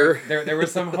rookie year. There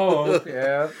was some hope.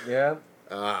 Yeah.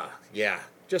 Yeah,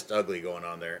 just ugly going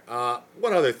on there.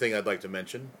 One other thing I'd like to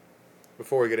mention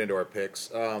before we get into our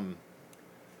picks.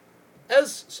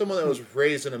 As someone that was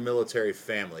raised in a military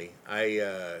family,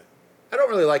 I don't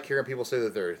really like hearing people say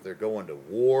that they're going to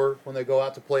war when they go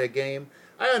out to play a game.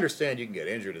 I understand you can get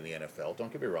injured in the NFL.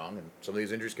 Don't get me wrong, and some of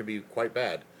these injuries can be quite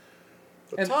bad.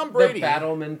 But And Tom Brady, the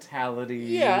battle mentality.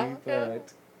 Yeah,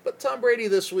 but Tom Brady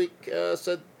this week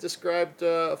described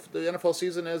the NFL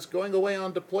season as going away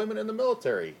on deployment in the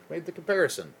military. Made the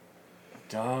comparison.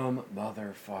 dumb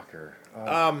motherfucker.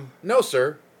 No,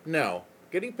 sir. No.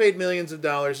 Getting paid millions of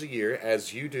dollars a year,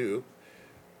 as you do,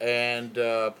 and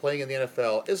playing in the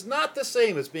NFL is not the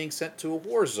same as being sent to a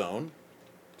war zone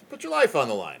to put your life on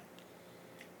the line.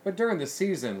 But during the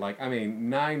season,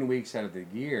 9 weeks out of the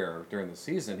year during the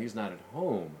season, he's not at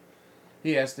home.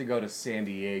 He has to go to San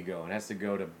Diego, and has to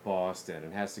go to Boston,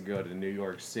 and has to go to New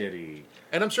York City.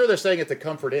 And I'm sure they're staying at the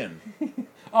Comfort Inn.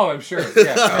 Oh, I'm sure.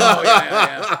 Yeah.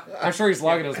 Yeah. I'm sure he's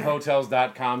logging his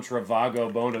Hotels.com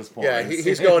Trivago bonus points. Yeah,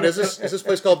 he's going, is this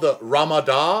place called the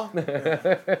Ramada?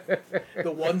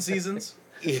 The One Seasons.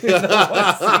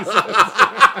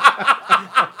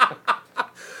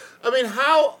 I mean,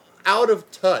 how out of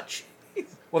touch?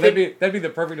 Well, that'd be the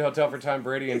perfect hotel for Tom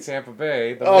Brady in Tampa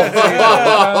Bay.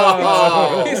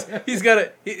 He's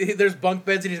got there's bunk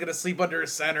beds and he's gonna sleep under a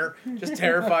center, just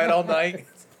terrified all night.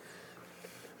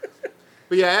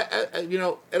 But yeah,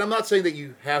 and I'm not saying that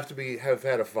you have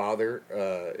had a father,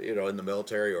 in the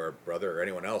military or a brother or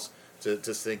anyone else to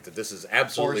think that this is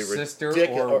absolutely sister,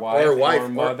 ridiculous, or wife, or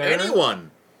mother.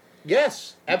 anyone.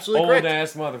 Yes, absolutely Old correct.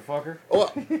 ass motherfucker.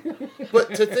 Well,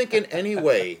 but to think in any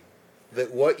way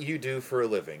that what you do for a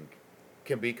living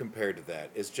can be compared to that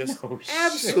is just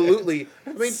absolutely.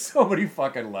 I mean, so many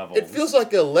fucking levels. it feels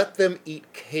like a let them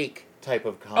eat cake type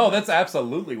of comment. Oh, that's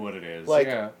absolutely what it is.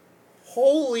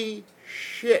 Holy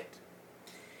shit.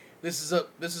 This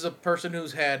is a person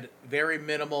who's had very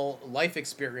minimal life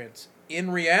experience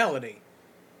in reality.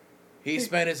 He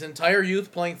spent his entire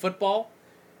youth playing football.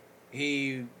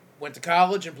 He went to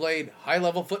college and played high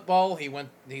level football.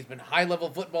 He's been high level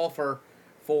football for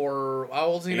for how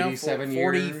old is he now? 87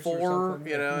 years or 44.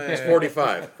 something? You know, He's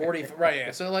 45. 40. Right.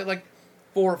 Yeah. So like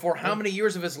for how many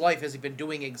years of his life has he been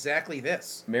doing exactly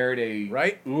this? Married a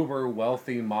Right? uber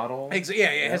wealthy model. Yeah.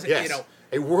 Has, Yes. You know.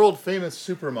 A world famous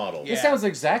supermodel. Yeah. This sounds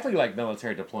exactly like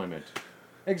military deployment.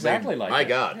 Exactly like my it.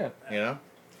 God. Yeah. You know?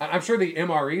 I'm sure the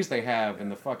MREs they have in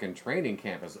the fucking training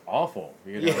camp is awful.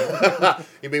 You know? Yeah.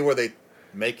 You mean where they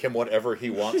make him whatever he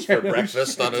wants for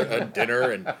breakfast on a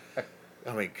dinner? And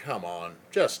I mean, come on.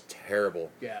 Just terrible.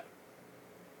 Yeah.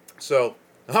 So,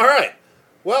 all right.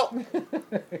 Well,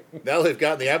 now they've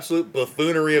gotten the absolute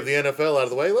buffoonery of the NFL out of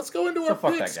the way, let's go into our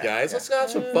fuck picks, that guy. guys. Yeah. Let's have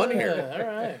some fun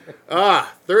here. All right.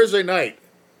 Thursday night.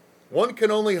 One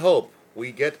can only hope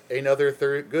we get another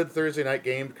good Thursday night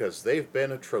game because they've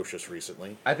been atrocious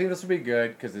recently. I think this will be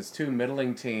good because it's two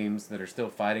middling teams that are still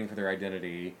fighting for their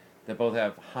identity that both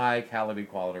have high caliber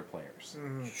quality players.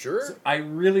 Sure. So I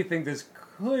really think this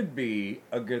could be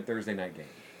a good Thursday night game.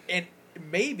 And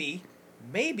maybe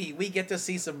we get to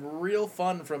see some real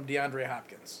fun from DeAndre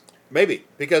Hopkins. Maybe,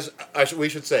 because we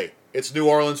should say it's New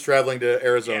Orleans traveling to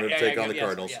Arizona to take on the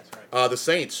Cardinals. Yes, right. The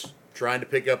Saints trying to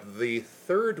pick up the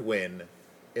third win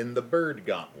in the Bird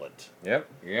Gauntlet. Yep.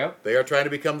 They are trying to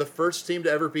become the first team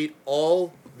to ever beat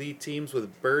all the teams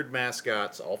with bird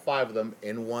mascots, all 5 of them,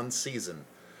 in one season.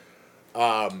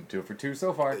 2 for 2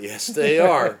 so far. Yes, they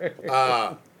are.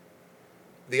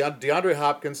 The DeAndre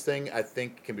Hopkins thing, I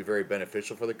think, can be very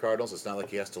beneficial for the Cardinals. It's not like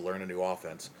he has to learn a new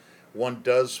offense. One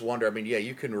does wonder, I mean, yeah,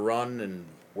 you can run and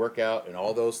work out and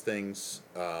all those things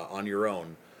on your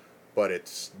own, but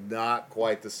it's not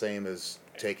quite the same as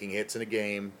taking hits in a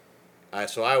game.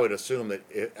 So I would assume that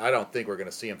I don't think we're going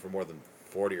to see him for more than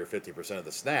 40 or 50% of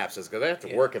the snaps. It's because they have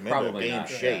to work him into probably game not.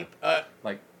 shape.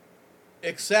 Like,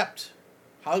 Except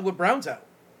Hollywood Brown's out.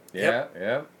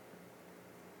 yeah.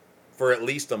 For at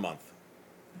least a month.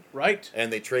 Right.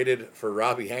 And they traded for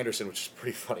Robbie Anderson, which is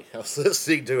pretty funny. I was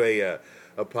listening to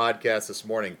a podcast this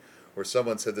morning where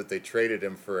someone said that they traded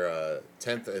him for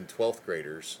 10th and 12th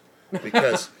graders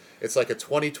because it's like a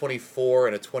 2024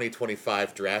 and a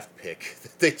 2025 draft pick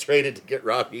that they traded to get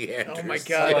Robbie Anderson. Oh my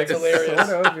God, Like, that's hilarious.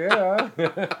 Sort of,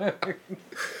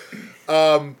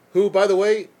 yeah. Who, by the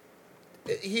way,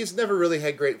 he's never really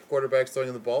had great quarterbacks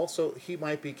throwing the ball, so he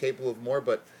might be capable of more,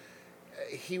 but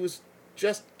he was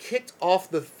just kicked off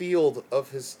the field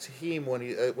of his team when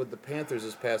he with the Panthers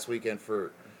this past weekend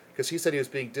because he said he was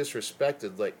being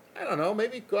disrespected. Like, I don't know,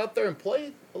 maybe go out there and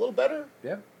play a little better.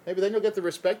 Yep. Maybe then you'll get the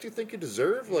respect you think you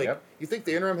deserve. Like, Yep. You think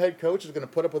the interim head coach is going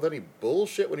to put up with any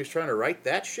bullshit when he's trying to right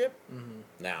that ship? Mm-hmm.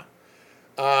 Now,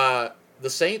 the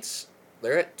Saints,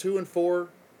 they're at 2-4.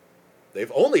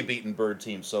 They've only beaten bird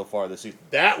teams so far this season.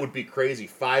 That would be crazy.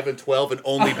 5-12 and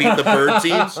only beat the bird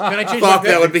teams. Can I change Fuck, my pick?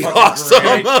 that would be awesome.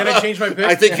 Can I change my pick?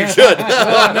 I think you should.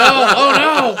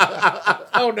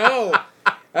 Oh no!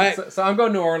 All right. So I'm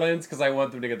going New Orleans because I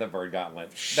want them to get the Bird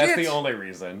Gauntlet. Shit. That's the only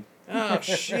reason. Oh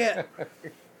shit!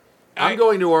 I'm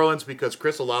going New Orleans because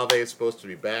Chris Olave is supposed to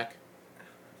be back.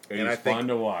 He's I think- fun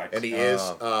to watch. And he is.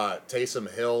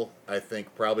 Taysom Hill, I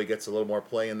think, probably gets a little more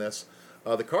play in this.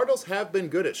 The Cardinals have been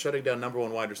good at shutting down number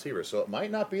 1 wide receivers, so it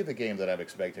might not be the game that I'm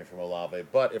expecting from Olave.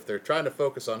 But if they're trying to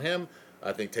focus on him,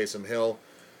 I think Taysom Hill,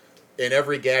 in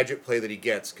every gadget play that he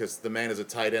gets, because the man is a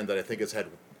tight end that I think has had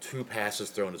 2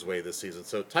 passes thrown his way this season.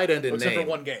 So tight end in Except name. for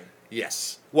one game.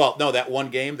 Yes. Well, no, that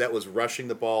one game, that was rushing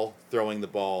the ball, throwing the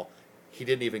ball. He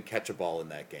didn't even catch a ball in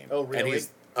that game. Oh, really? And he's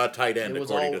a tight end, It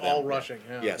was according to them. all rushing.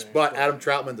 Yeah, Yes, okay. but Adam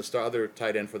Troutman, the other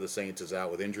tight end for the Saints, is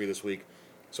out with injury this week.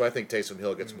 So I think Taysom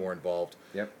Hill gets more involved.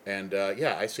 Yep. And,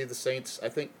 I see the Saints. I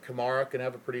think Kamara can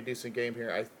have a pretty decent game here.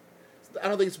 I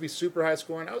don't think it's going to be super high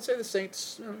scoring. I would say the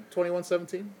Saints,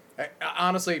 21-17.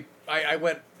 Honestly, I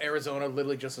went Arizona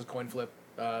literally just as coin flip.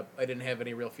 I didn't have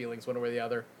any real feelings one way or the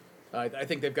other. I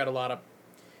think they've got a lot of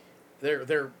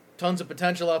there tons of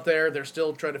potential out there. They're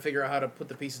still trying to figure out how to put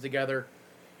the pieces together.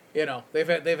 You know, they've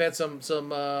had some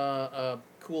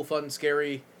cool, fun,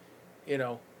 scary,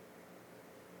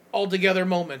 all together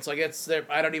moments. Like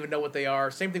I don't even know what they are.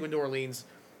 Same thing with New Orleans.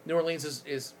 New Orleans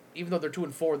is even though they're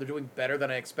 2-4, they're doing better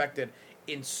than I expected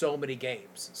in so many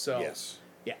games. So Yes.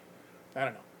 yeah, I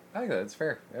don't know. I think that's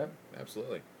fair. Yep.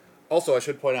 Absolutely. Also, I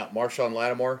should point out, Marshawn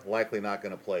Lattimore likely not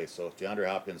going to play. So if DeAndre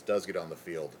Hopkins does get on the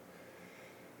field,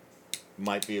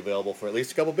 might be available for at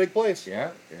least a couple big plays.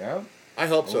 Yeah. I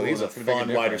hope so. Ooh, He's a that's gonna make a fun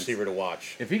wide difference. receiver to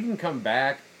watch. If he can come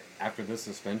back after this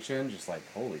suspension, just like,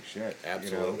 holy shit.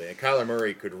 Absolutely. And Kyler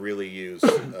Murray could really use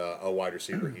a wide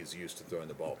receiver he's used to throwing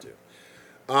the ball to.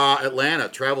 Atlanta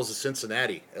travels to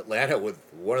Cincinnati. Atlanta with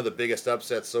one of the biggest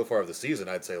upsets so far of the season,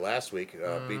 I'd say, last week,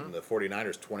 beating the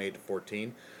 49ers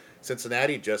 28-14.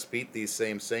 Cincinnati just beat these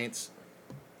same Saints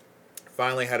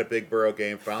Finally had a big Burrow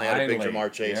game. Finally had a big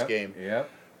Jamar Chase game. Yep.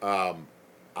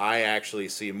 I actually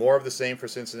see more of the same for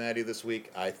Cincinnati this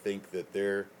week. I think that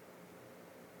they're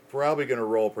probably going to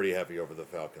roll pretty heavy over the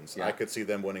Falcons. Yeah. I could see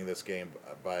them winning this game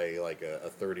by like a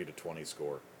 30-20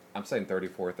 score. I'm saying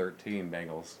 34-13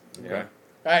 Bengals. Okay.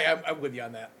 Yeah. I'm with you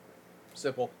on that.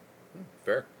 Simple.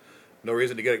 Fair. No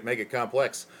reason to make it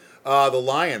complex. The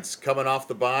Lions coming off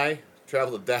the bye,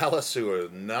 travel to Dallas, who are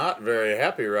not very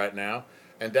happy right now.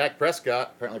 And Dak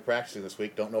Prescott apparently practicing this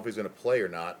week. Don't know if he's going to play or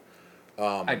not.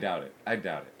 I doubt it.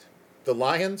 The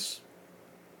Lions,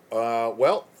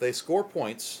 well, they score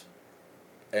points,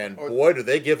 and boy, do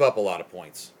they give up a lot of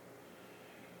points.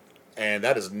 And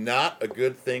that is not a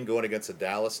good thing going against a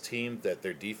Dallas team that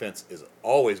their defense is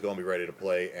always going to be ready to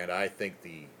play. And I think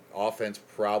the offense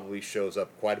probably shows up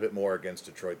quite a bit more against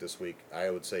Detroit this week. I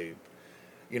would say,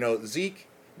 Zeke,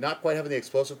 not quite having the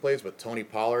explosive plays, but Tony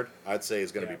Pollard, I'd say,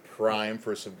 is going to be prime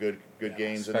for some good games in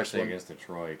this one. Especially against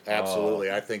Detroit.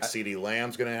 Absolutely. I think CeeDee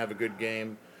Lamb's going to have a good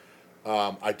game.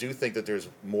 I do think that there's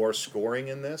more scoring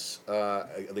in this,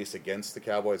 at least against the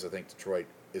Cowboys. I think Detroit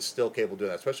is still capable of doing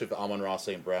that, especially if Amon-Ra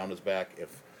St. Brown is back,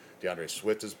 if DeAndre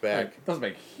Swift is back. Right. Those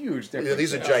make huge difference.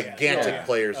 These are gigantic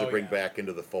players to bring back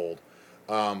into the fold.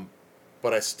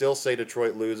 But I still say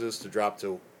Detroit loses to drop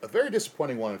to a very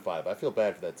disappointing 1-5. I feel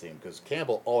bad for that team because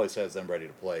Campbell always has them ready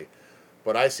to play.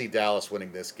 But I see Dallas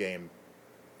winning this game.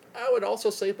 I would also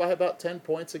say by about 10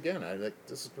 points again. I think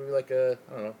this is probably like a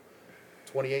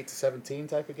 28-17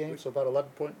 type of game, so about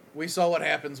 11 points. We saw what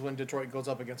happens when Detroit goes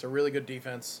up against a really good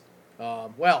defense.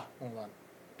 Hold on.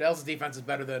 Dallas' defense is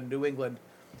better than New England.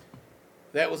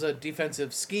 That was a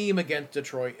defensive scheme against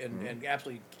Detroit and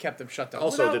absolutely kept them shut down.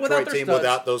 Also, Detroit team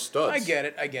without those studs. I get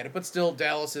it. But still,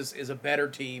 Dallas is a better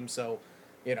team. So,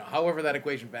 however that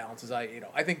equation balances, I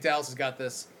think Dallas has got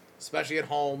this, especially at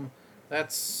home.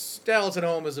 Dallas at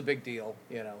home is a big deal.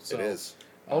 So. It is.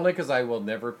 Only because I will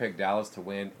never pick Dallas to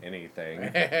win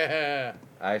anything.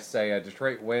 I say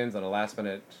Detroit wins on a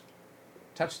last-minute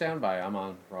touchdown by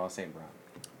Amon-Ra St. Brown.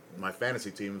 My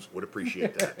fantasy teams would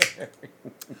appreciate that.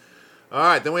 All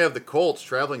right, then we have the Colts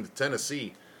traveling to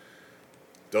Tennessee.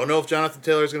 Don't know if Jonathan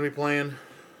Taylor is going to be playing.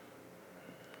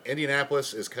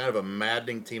 Indianapolis is kind of a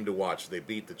maddening team to watch. They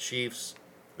beat the Chiefs.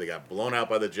 They got blown out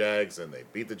by the Jags, and they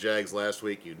beat the Jags last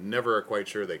week. You never are quite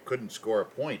sure. They couldn't score a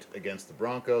point against the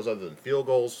Broncos other than field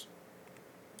goals.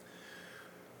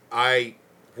 I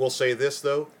will say this,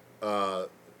 though. The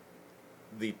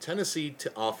Tennessee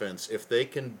offense, if they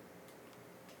can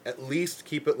at least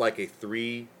keep it like a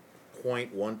 3-1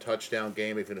 touchdown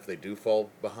game, even if they do fall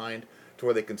behind, to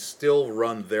where they can still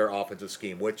run their offensive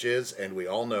scheme, which is, and we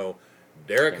all know,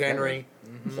 Derrick Henry,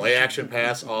 play action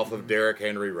pass off of Derrick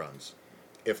Henry runs.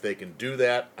 If they can do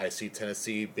that, I see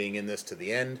Tennessee being in this to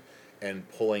the end and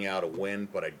pulling out a win,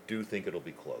 but I do think it'll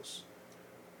be close.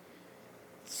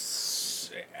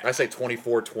 I say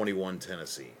 24-21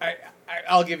 Tennessee.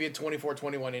 I'll give you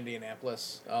 24-21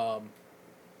 Indianapolis.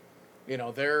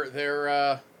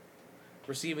 Their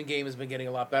receiving game has been getting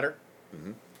a lot better.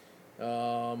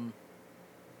 In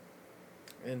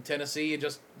Tennessee,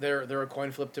 they're a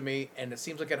coin flip to me, and it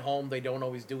seems like at home they don't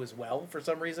always do as well for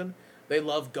some reason. They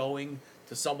love going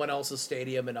to someone else's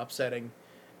stadium and upsetting,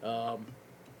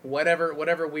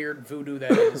 whatever weird voodoo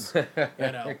that is.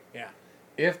 Yeah.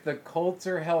 If the Colts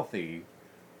are healthy,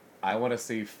 I want to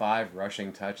see 5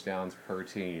 rushing touchdowns per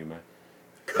team.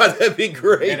 God, that'd be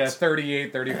great. And a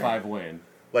 38-35 win.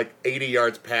 Like 80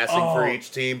 yards passing for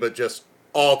each team, but just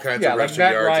all kinds of rushing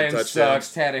Matt yards Ryan and touchdowns.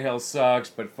 sucks, Tannehill sucks,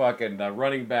 but fucking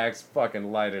running backs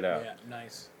fucking light it up. Yeah,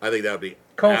 nice. I think that would be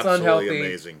Colts absolutely unhealthy,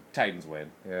 amazing. Titans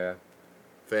win. Yeah.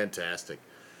 Fantastic.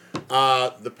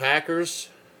 The Packers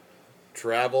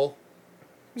travel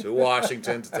to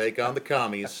Washington to take on the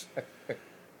Commies.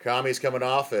 Commies coming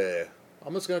off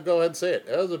I'm just going to go ahead and say it.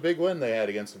 That was a big win they had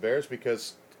against the Bears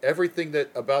because everything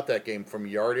about that game, from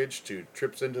yardage to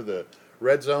trips into the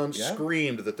red zone,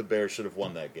 screamed that the Bears should have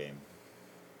won that game.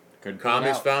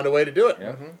 Commies found a way to do it,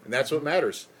 and that's what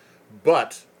matters.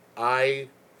 But I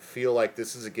feel like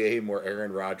this is a game where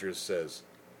Aaron Rodgers says,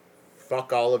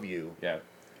 fuck all of you,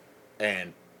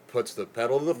 and puts the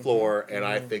pedal to the floor, and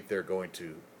I think they're going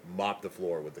to mop the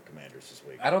floor with the Commanders this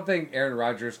week. I don't think Aaron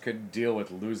Rodgers could deal with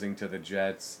losing to the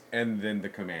Jets and then the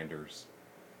Commanders.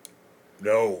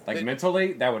 No.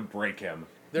 Mentally, that would break him.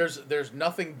 There's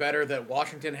nothing better that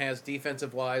Washington has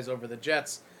defensive-wise over the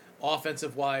Jets,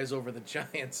 offensive-wise over the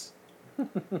Giants.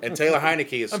 And Taylor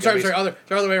Heineke is... I'm sorry, other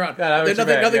way around. Yeah, There's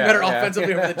nothing better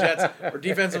offensively over the Jets or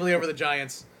defensively over the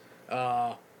Giants.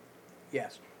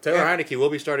 Yes. Taylor Heineke will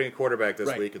be starting a quarterback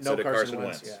this week instead of Carson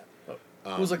Wentz.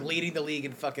 Who's like leading the league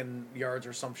in fucking yards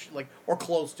or or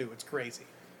close to. It's crazy.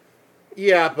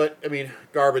 Yeah, but I mean,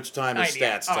 garbage time is I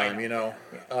stats time, know. you know.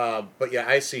 Yeah. But yeah,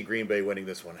 I see Green Bay winning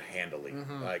this one handily.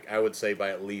 Mm-hmm. Like I would say by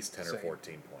at least 10 Same. or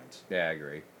 14 points. Yeah, I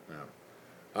agree.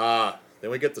 Then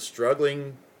we get the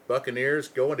struggling Buccaneers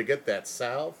going to get that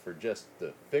salve for just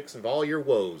the fix of all your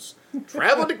woes.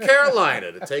 Traveling to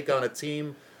Carolina to take on a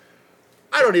team.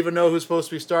 I don't even know who's supposed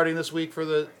to be starting this week for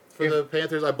the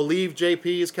Panthers. I believe JP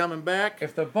is coming back.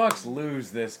 If the Bucs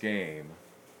lose this game,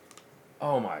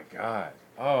 oh my god.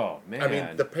 Oh man. I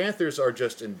mean, the Panthers are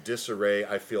just in disarray.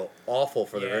 I feel awful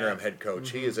for their interim head coach.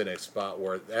 Mm-hmm. He is in a spot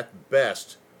where, at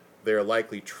best, they're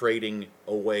likely trading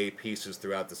away pieces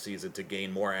throughout the season to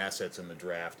gain more assets in the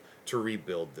draft to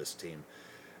rebuild this team.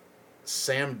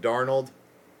 Sam Darnold,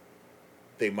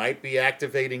 they might be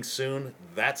activating soon.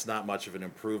 That's not much of an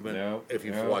improvement if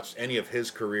you've watched any of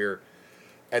his career.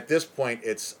 At this point,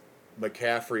 it's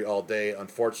McCaffrey all day.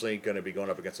 Unfortunately, going to be going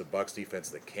up against a Bucs defense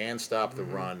that can stop the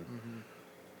run. Mm-hmm.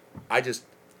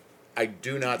 I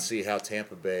do not see how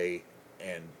Tampa Bay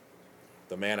and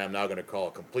the man I'm now going to call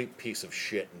a complete piece of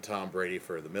shit and Tom Brady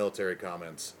for the military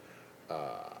comments.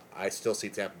 I still see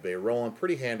Tampa Bay rolling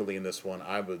pretty handily in this one.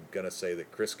 I'm going to say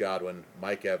that Chris Godwin,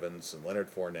 Mike Evans, and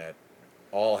Leonard Fournette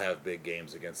all have big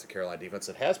games against the Carolina defense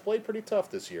that has played pretty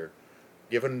tough this year,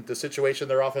 given the situation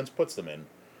their offense puts them in.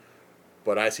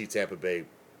 But I see Tampa Bay.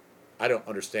 I don't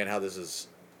understand how this is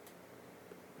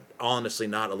honestly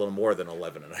not a little more than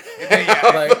 11 and a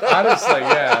half. Like, honestly,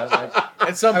 yeah. Like,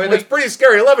 At some point, It's pretty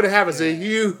scary. 11 and a half is a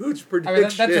huge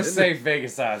prediction. I mean, that's a safe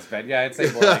Vegas odds bet. Yeah, I'd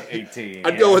say more like 18.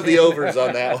 I'd go with the overs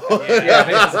on that one.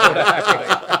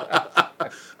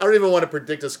 I don't even want to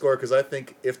predict a score because I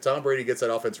think if Tom Brady gets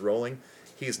that offense rolling,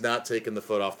 he's not taking the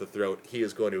foot off the throat. He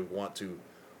is going to want to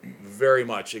very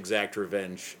much exact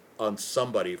revenge on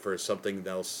somebody for something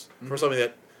else, for something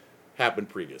that happened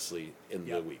previously in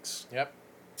the weeks. Yep.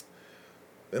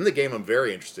 Then the game I'm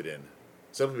very interested in,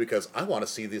 simply because I want to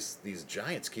see these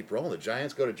Giants keep rolling. The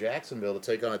Giants go to Jacksonville to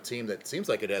take on a team that seems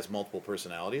like it has multiple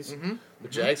personalities. The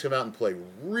Jags come out and play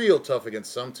real tough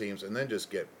against some teams and then just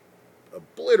get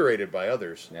obliterated by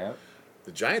others. Yeah.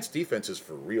 The Giants' defense is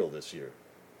for real this year.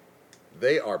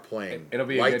 They are playing. It'll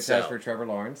be a good test for Trevor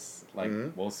Lawrence. Like,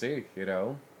 we'll see, you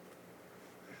know.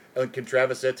 And can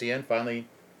Travis Etienne finally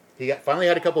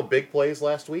had a couple big plays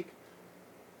last week.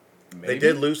 Maybe. They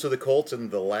did lose to the Colts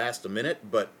in the last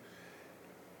minute, but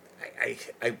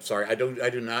I'm sorry, I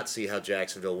do not see how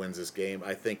Jacksonville wins this game.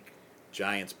 I think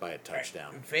Giants by a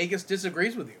touchdown. Right. Vegas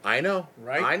disagrees with you. I know,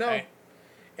 Right? I know. Right.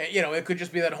 And, you know, it could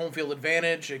just be that home field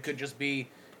advantage. It could just be,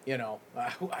 you know,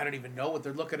 I don't even know what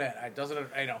they're looking at.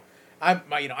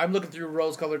 I'm looking through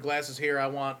rose-colored glasses here. I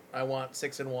want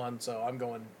 6-1, so I'm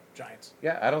going Giants.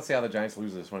 Yeah, I don't see how the Giants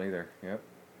lose this one either. Yep.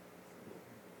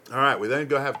 All right, we then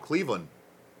go have Cleveland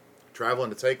traveling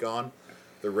to take on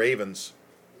the Ravens.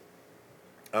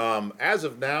 As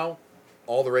of now,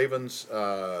 all the Ravens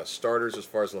starters, as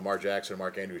far as Lamar Jackson and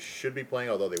Mark Andrews, should be playing,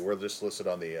 although they were just listed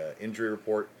on the injury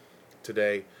report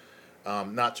today.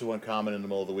 Not too uncommon in the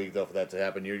middle of the week, though, for that to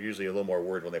happen. You're usually a little more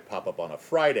worried when they pop up on a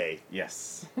Friday,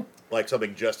 Yes. like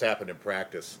something just happened in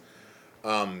practice.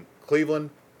 Cleveland,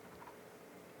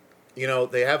 you know,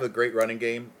 they have a great running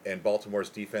game, and Baltimore's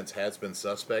defense has been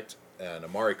suspect, and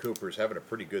Amari Cooper is having a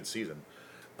pretty good season.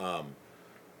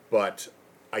 But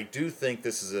I do think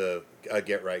this is a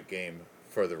get-right game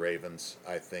for the Ravens.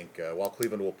 I think while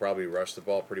Cleveland will probably rush the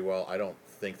ball pretty well, I don't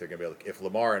think they're going to be able to. If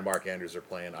Lamar and Mark Andrews are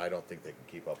playing, I don't think they can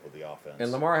keep up with the offense.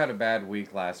 And Lamar had a bad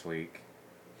week last week.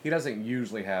 He doesn't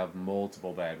usually have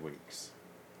multiple bad weeks.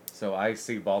 So I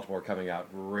see Baltimore coming out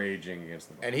raging against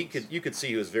the Bucs. And you could see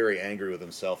he was very angry with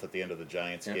himself at the end of the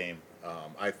Giants game.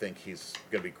 I think he's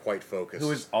going to be quite focused.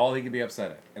 Who is all he could be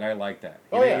upset at, and I like that.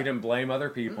 He didn't blame other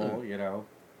people, you know.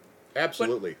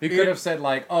 Absolutely. He could have said,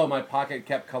 like, oh, my pocket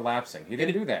kept collapsing. He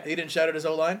didn't do that. He didn't shout at his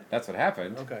O-line? That's what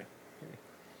happened. Okay.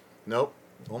 Nope.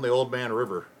 Only Old Man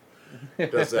River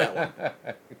does that one.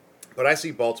 But I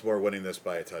see Baltimore winning this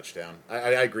by a touchdown.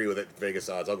 I agree with it. Vegas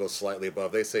odds. I'll go slightly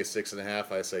above. They say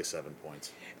 6.5. I say 7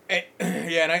 points.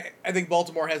 And I think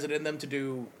Baltimore has it in them to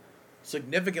do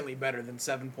significantly better than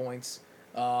 7 points.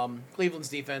 Cleveland's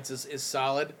defense is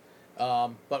solid.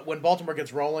 But when Baltimore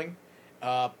gets rolling,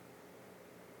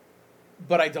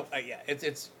 but I don't.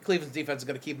 It's Cleveland's defense is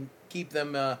going to keep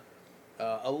them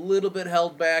a little bit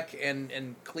held back,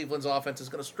 and Cleveland's offense is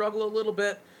going to struggle a little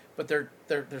bit. But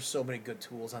there's so many good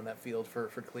tools on that field for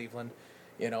Cleveland.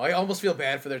 You know, I almost feel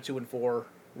bad for their 2-4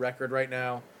 record right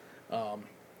now.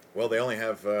 Well, they only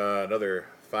have another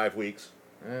 5 weeks.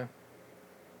 Yeah.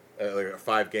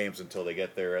 5 games until they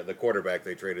get the quarterback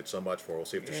they traded so much for. We'll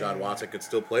see if Deshaun Watson could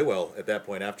still play well at that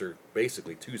point after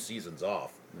basically 2 seasons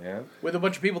off. Yeah. With a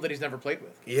bunch of people that he's never played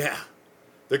with. Yeah.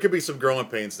 There could be some growing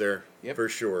pains there for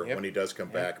sure when he does come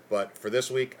back. But for this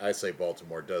week, I say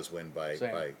Baltimore does win by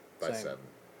 7.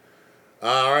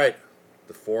 All right.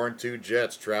 The 4-2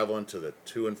 Jets traveling to the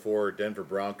 2-4 Denver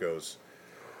Broncos.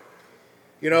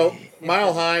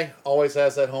 Mile High always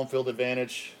has that home field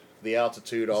advantage, the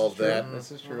altitude, all of that.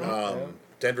 This is true.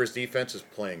 Denver's defense is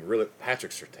playing really.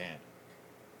 Patrick Surtain.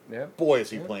 Yep. Boy,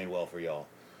 is he playing well for y'all.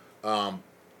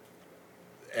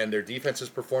 And their defense has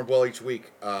performed well each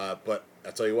week. But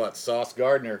I tell you what, Sauce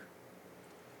Gardner,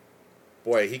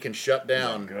 boy, he can shut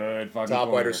down top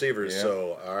wide receivers. Yep.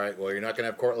 So, all right, well, you're not going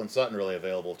to have Cortland Sutton really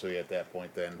available to you at that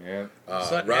point then. Yeah.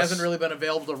 Sutton hasn't really been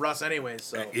available to Russ anyways.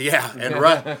 So. And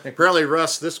apparently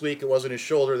Russ, this week, it wasn't his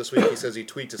shoulder. This week he says he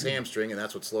tweaked his hamstring, and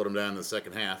that's what slowed him down in the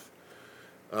second half.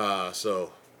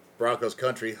 So, Broncos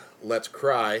country, let's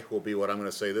cry will be what I'm going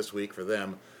to say this week for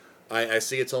them. I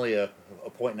see it's only a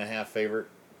 1.5 favorite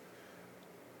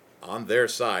on their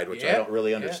side, which I don't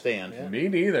really understand. Yeah. Me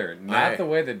neither. Not the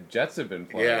way the Jets have been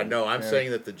playing. Yeah, no, I'm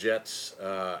saying that the Jets,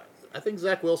 I think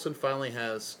Zach Wilson finally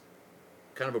has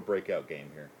kind of a breakout game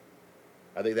here.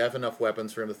 I think they have enough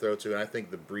weapons for him to throw to, and I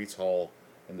think the Breece Hall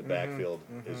in the backfield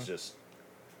is just...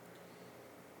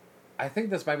 I think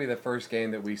this might be the first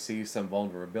game that we see some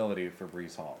vulnerability for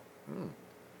Breece Hall.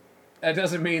 That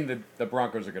doesn't mean that the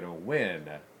Broncos are going to win.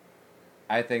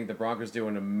 I think the Broncos do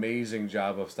an amazing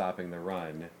job of stopping the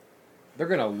run. They're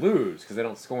going to lose because they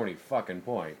don't score any fucking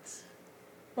points.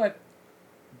 But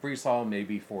Breece Hall may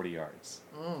be 40 yards.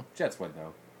 Jets win,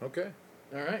 though. Okay.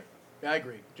 All right. Yeah, I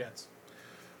agree. Jets.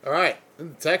 All right.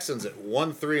 And the Texans at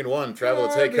 1-3-1 travel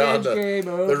to take on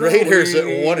the Raiders at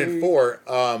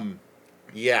 1-4.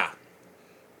 Yeah.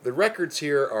 The records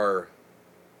here are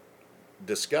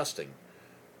disgusting.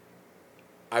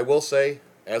 I will say,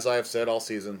 as I have said all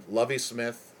season, Lovie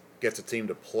Smith gets a team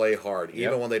to play hard,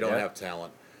 even when they don't have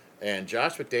talent. And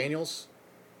Josh McDaniels,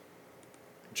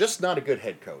 just not a good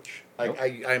head coach.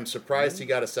 I'm surprised he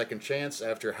got a second chance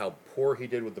after how poor he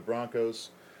did with the Broncos.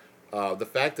 The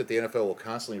fact that the NFL will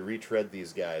constantly retread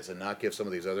these guys and not give some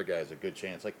of these other guys a good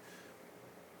chance. Like,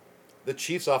 the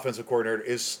Chiefs' offensive coordinator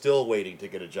is still waiting to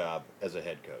get a job as a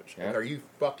head coach. Like, are you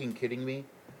fucking kidding me?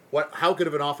 How good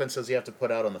of an offense does he have to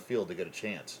put out on the field to get a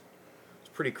chance? It's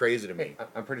pretty crazy to me.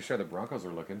 I'm pretty sure the Broncos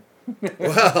are looking.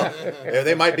 Well,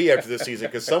 they might be after this season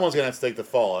because someone's going to have to take the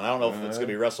fall. And I don't know if it's going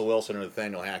to be Russell Wilson or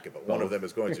Nathaniel Hackett, but one of them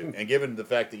is going to. And given the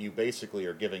fact that you basically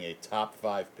are giving a top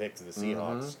 5 pick to the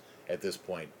Seahawks at this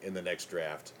point in the next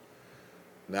draft,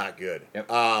 not good. Yep.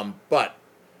 But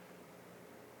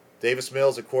Davis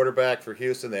Mills at quarterback for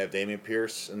Houston. They have Dameon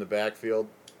Pierce in the backfield.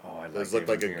 He's looked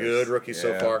like a good rookie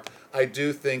so far. I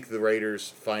do think the Raiders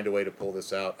find a way to pull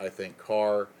this out. I think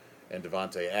Carr and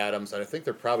Devontae Adams, and I think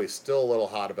they're probably still a little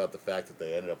hot about the fact that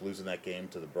they ended up losing that game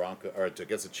to the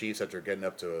against the Chiefs after getting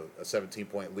up to a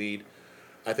 17-point lead.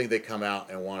 I think they come out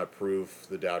and want to prove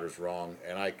the doubters wrong,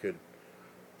 and I could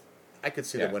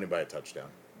see them winning by a touchdown.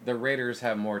 The Raiders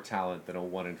have more talent than a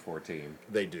 1-4 team.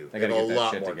 They do. They have a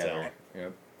lot more together. talent.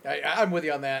 Yep. I'm with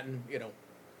you on that, and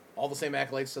all the same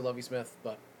accolades to Lovie Smith,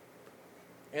 but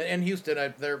and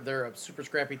Houston, they're a super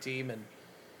scrappy team,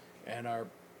 and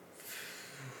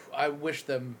I wish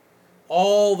them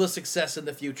all the success in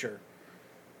the future,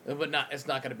 but it's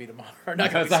not going to be tomorrow.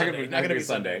 Not going to be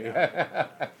Sunday.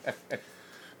 No.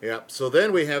 Yeah. So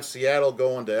then we have Seattle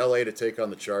going to LA to take on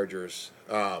the Chargers.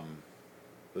 The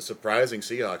surprising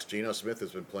Seahawks. Geno Smith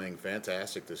has been playing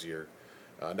fantastic this year.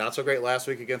 Not so great last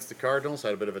week against the Cardinals.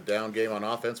 Had a bit of a down game on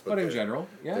offense, but in general,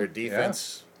 their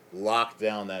defense locked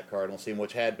down that Cardinals team,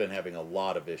 which had been having a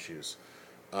lot of issues.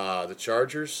 The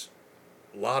Chargers,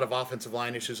 a lot of offensive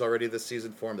line issues already this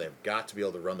season for them. They've got to be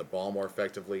able to run the ball more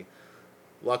effectively.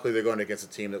 Luckily, they're going against a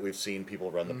team that we've seen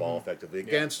people run the ball effectively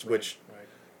against, which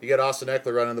you get Austin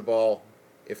Eckler running the ball.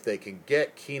 If they can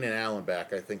get Keenan Allen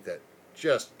back, I think that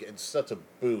it's such a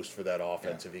boost for that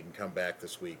offense if he can come back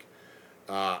this week.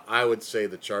 I would say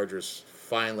the Chargers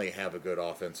finally have a good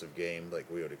offensive game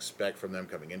like we would expect from them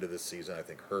coming into this season. I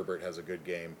think Herbert has a good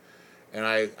game. And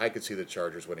I could see the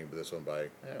Chargers winning this one by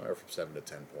anywhere from 7 to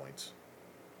 10 points.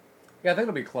 Yeah, I think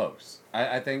it'll be close.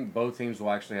 I think both teams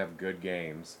will actually have good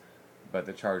games, but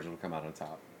the Chargers will come out on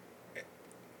top.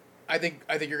 I think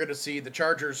you're going to see the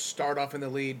Chargers start off in the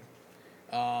lead.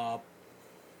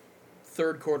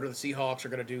 Third quarter, the Seahawks are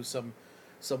going to do some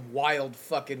wild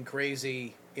fucking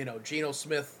crazy, Geno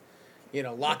Smith,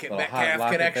 Lockett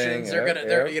Metcalf connections.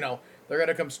 Thing, they're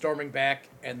gonna come storming back,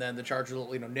 and then the Chargers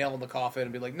will nail in the coffin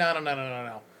and be like, no.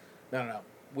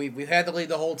 we've had the lead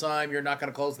the whole time. You're not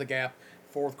going to close the gap.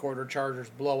 Fourth quarter, Chargers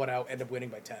blow it out, end up winning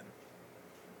by 10.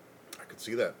 I could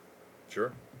see that.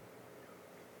 Sure.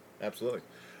 Absolutely.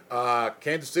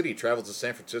 Kansas City travels to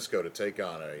San Francisco to take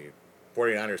on a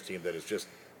 49ers team that is just...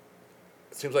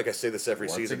 It seems like I say this every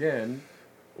season. Once again.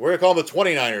 We're going to call them the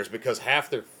 29ers because half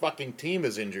their fucking team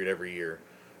is injured every year.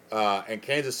 And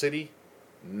Kansas City,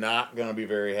 not going to be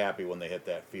very happy when they hit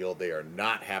that field. They are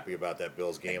not happy about that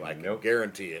Bills game. I can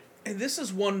guarantee it. And this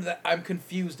is one that I'm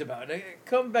confused about.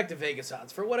 Coming back to Vegas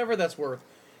odds, for whatever that's worth.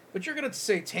 But you're going to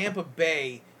say Tampa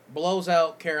Bay blows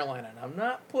out Carolina. And I'm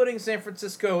not putting San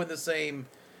Francisco in the same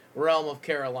realm of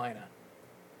Carolina.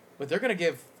 But they're going to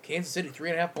give Kansas City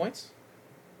 3.5 points?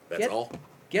 That's all?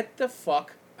 Get the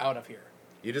fuck out of here.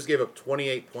 You just gave up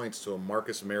 28 points to a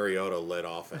Marcus Mariota-led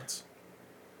offense.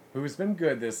 Who's been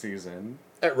good this season.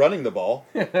 At running the ball.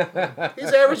 He's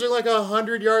averaging like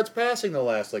 100 yards passing the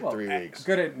last 3 weeks.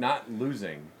 Good at not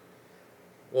losing.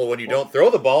 Well, when you don't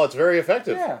throw the ball, it's very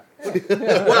effective. Yeah.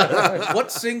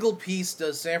 What single piece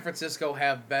does San Francisco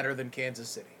have better than Kansas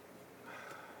City?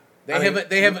 They have a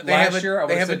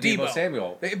Debo Debo.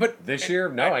 Samuel. But this year,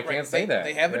 no, I can't say that.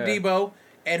 They have a Debo,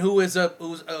 and who's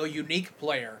a unique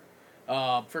player,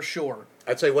 for sure.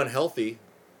 I'd say when healthy,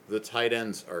 the tight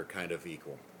ends are kind of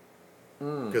equal.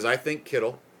 Because I think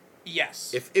Kittle.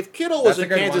 Yes. If Kittle was in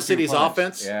That's a good Kansas City's 1-2 punch.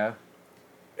 offense, Yeah.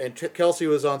 and Kelsey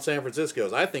was on San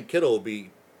Francisco's, I think Kittle will be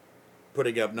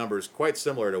putting up numbers quite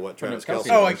similar to what Travis Kelce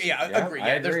Oh, does. yeah, agree. I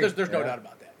Yeah, agree. there's no doubt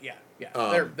about that.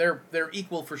 Yeah. They're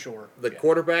equul for sure. The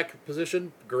quarterback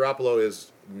position, Garoppolo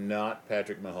is not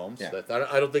Patrick Mahomes. Yeah.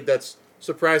 I don't think that's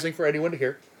surprising for anyone to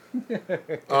hear.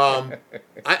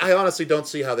 I honestly don't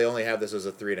see how they only have this as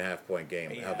a 3.5 point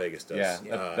game. How Vegas does.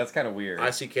 Yeah, that's kind of weird.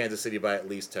 I see Kansas City by at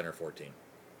least 10 or 14.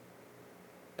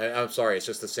 And I'm sorry, it's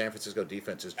just the San Francisco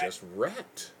defense is just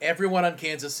wrecked. Everyone on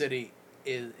Kansas City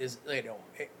is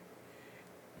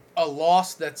a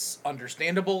loss that's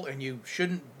understandable, and you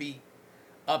shouldn't be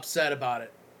upset about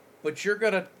it. But you're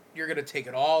gonna take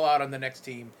it all out on the next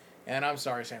team, and I'm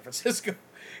sorry, San Francisco.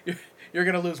 You're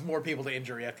going to lose more people to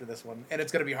injury after this one, and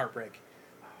it's going to be heartbreak.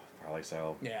 Probably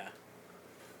so. Yeah.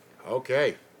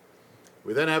 Okay.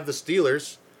 We then have the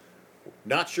Steelers.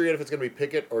 Not sure yet if it's going to be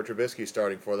Pickett or Trubisky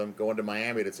starting for them. Going to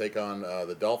Miami to take on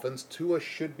the Dolphins. Tua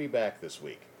should be back this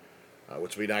week,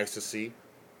 which would be nice to see.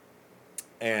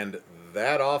 And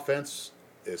that offense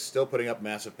is still putting up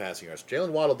massive passing yards.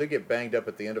 Jalen Waddle did get banged up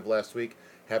at the end of last week.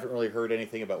 Haven't really heard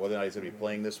anything about whether or not he's going to be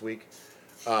playing this week.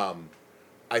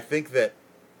 I think that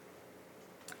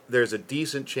there's a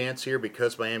decent chance here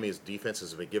because Miami's defense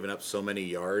has been giving up so many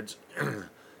yards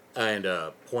and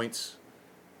points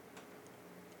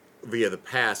via the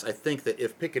pass. I think that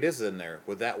if Pickett is in there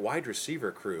with that wide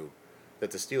receiver crew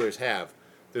that the Steelers have,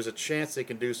 there's a chance they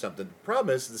can do something. The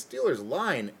problem is the Steelers'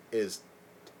 line is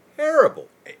terrible.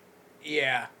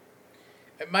 Yeah.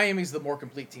 Miami's the more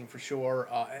complete team for sure.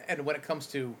 And when it comes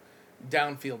to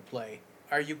downfield play,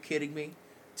 are you kidding me?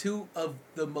 Two of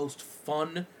the most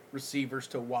fun receivers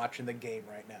to watch in the game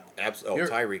right now. Absolutely.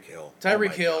 Tyreek Hill.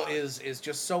 Tyreek Hill is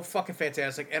just so fucking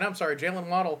fantastic. And I'm sorry, Jalen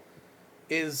Waddle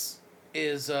is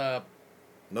no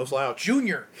slouch.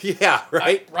 Junior. Yeah,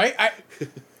 right?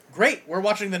 Great. We're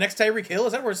watching the next Tyreek Hill.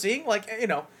 Is that what we're seeing? Like,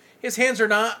 his hands are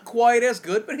not quite as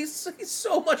good, but he's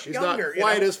so much younger. He's not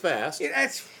quite as fast.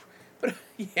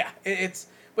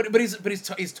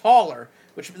 He's taller,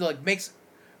 which makes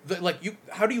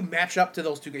how do you match up to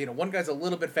those two guys? One guy's a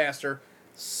little bit faster,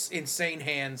 insane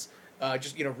hands,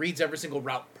 reads every single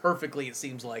route perfectly, it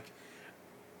seems like.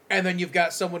 And then you've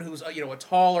got someone who's a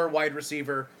taller wide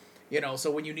receiver,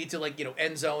 so when you need to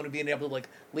end zone and being able to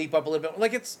leap up a little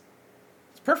bit, it's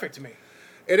perfect to me.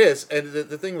 It is, and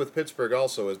the thing with Pittsburgh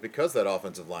also is because that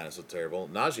offensive line is so terrible,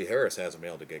 Najee Harris hasn't been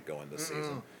able to get going this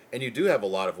season. And you do have a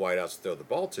lot of wideouts to throw the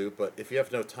ball to, but if you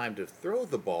have no time to throw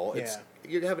the ball,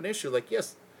 you have an issue.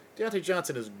 Yes, Deontay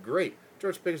Johnson is great.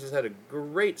 George Pickens has had a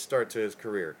great start to his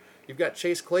career. You've got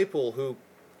Chase Claypool, who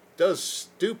does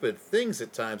stupid things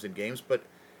at times in games, but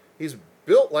he's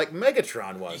built like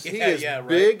Megatron was. He is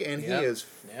big and he is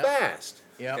fast.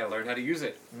 Yeah, got to learn how to use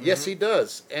it. Yes, he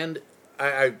does. And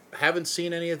I haven't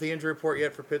seen any of the injury report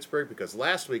yet for Pittsburgh because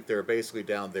last week they were basically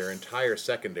down their entire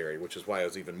secondary, which is why it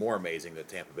was even more amazing that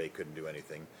Tampa Bay couldn't do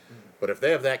anything. But if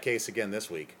they have that case again this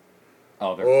week,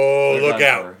 they're look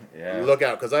out. Look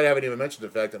out, because I haven't even mentioned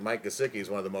the fact that Mike Gesicki is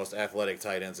one of the most athletic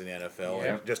tight ends in the NFL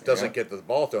and just doesn't get the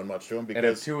ball thrown much to him. Because,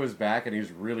 and if Tua's back and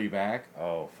he's really back,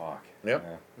 oh, fuck.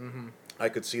 Yep. Yeah. I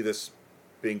could see this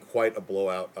being quite a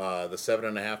blowout. The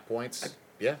 7.5 points,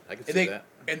 I could see that.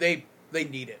 And they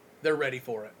need it. They're ready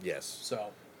for it. Yes.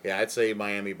 So. Yeah, I'd say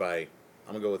Miami I'm going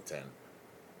to go with 10.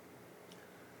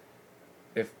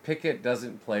 If Pickett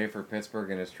doesn't play for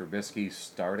Pittsburgh and it's Trubisky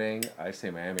starting, I say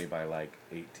Miami by like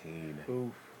 18.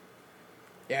 Ooh.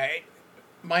 Yeah,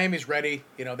 Miami's ready.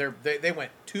 You know, they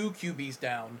went 2 QBs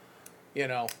down. You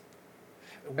know,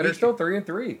 And they're still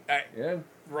 3-3. Yeah.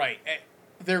 Right.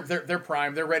 They're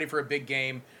primed. They're ready for a big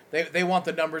game. They want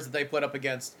the numbers that they put up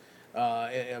against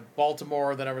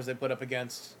Baltimore, the numbers they put up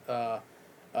against Buffalo.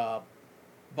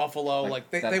 Like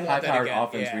they want that again.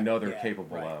 Offense we know they're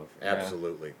capable of.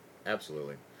 Absolutely.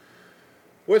 Absolutely.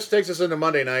 Which takes us into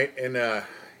Monday night, and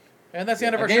that's the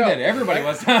end of our game show. That everybody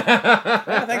was.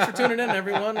 Thanks for tuning in,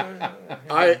 everyone.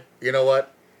 You know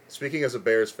what? Speaking as a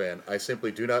Bears fan, I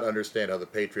simply do not understand how the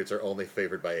Patriots are only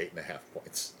favored by 8.5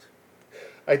 points.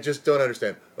 I just don't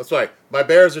understand. That's why my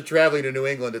Bears are traveling to New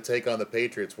England to take on the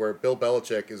Patriots, where Bill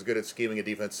Belichick is good at scheming a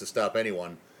defense to stop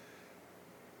anyone,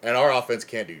 and our offense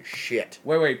can't do shit.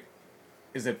 Wait.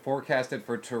 Is it forecasted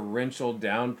for torrential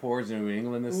downpours in New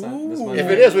England this Monday? If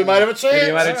it is, we might have a chance.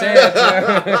 You might have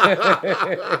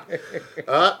a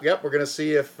chance. Yep, we're gonna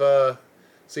see if the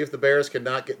Bears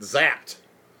cannot get zapped.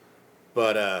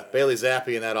 But Bailey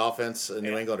Zappi and that offense in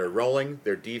New England are rolling.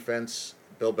 Their defense,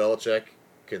 Bill Belichick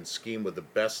can scheme with the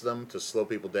best of them to slow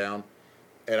people down.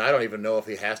 And I don't even know if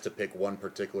he has to pick one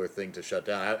particular thing to shut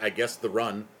down. I guess the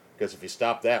run, because if you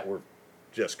stop that, we're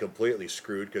just completely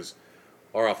screwed because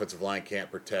our offensive line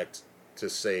can't protect to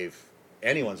save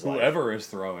anyone's life. Whoever is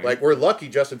throwing. Like, we're lucky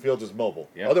Justin Fields is mobile.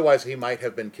 Yep. Otherwise, he might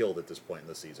have been killed at this point in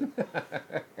the season.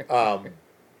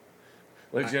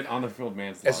 Legit on-the-field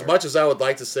manslaughter. As much as I would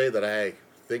like to say that I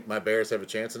think my Bears have a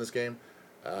chance in this game,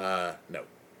 no.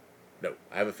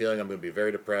 I have a feeling I'm going to be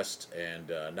very depressed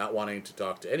and not wanting to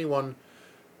talk to anyone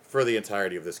for the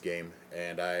entirety of this game.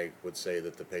 And I would say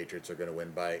that the Patriots are going to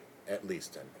win by at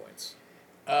least 10 points.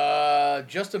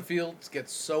 Justin Fields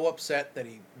gets so upset that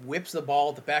he whips the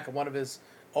ball at the back of one of his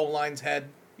O-line's head,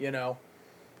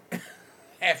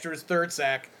 after his 3rd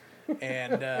sack.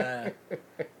 And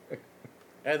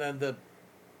then the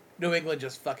New England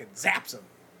just fucking zaps him.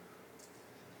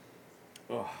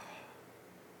 Oh.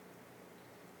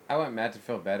 I want Matt to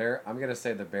feel better. I'm going to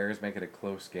say the Bears make it a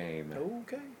close game.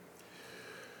 Okay.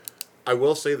 I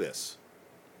will say this.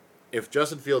 If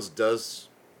Justin Fields does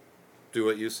do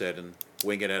what you said and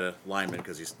wing it at a lineman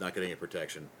because he's not getting any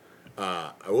protection,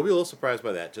 I will be a little surprised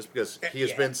by that just because he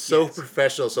has been so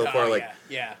professional so far.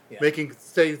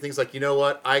 Saying things like, you know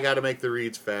what, I got to make the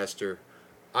reads faster.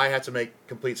 I have to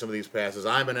complete some of these passes.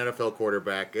 I'm an NFL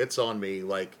quarterback. It's on me.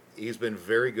 Like, he's been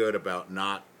very good about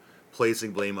not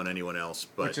placing blame on anyone else.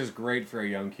 Which is great for a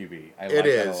young QB. I like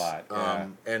that a lot. Yeah.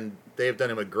 And they've done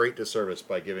him a great disservice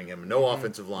by giving him no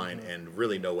offensive line and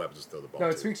really no weapons to throw the ball to.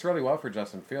 It speaks really well for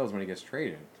Justin Fields when he gets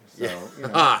traded. So,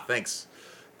 thanks.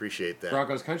 Appreciate that.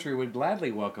 Broncos country would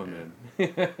gladly welcome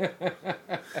him.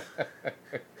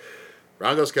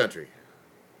 Broncos country.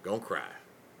 Gonna cry.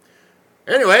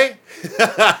 Anyway,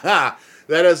 that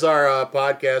is our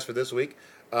podcast for this week.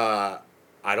 I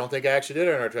don't think I actually did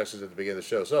earn our trusses at the beginning of the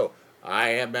show. So, I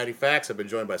am Matty Fax. I've been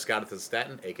joined by Scottathan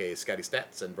Staten, a.k.a. Scotty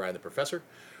Stats, and Brian the Professor.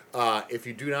 If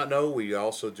you do not know, we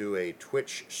also do a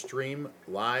Twitch stream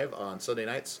live on Sunday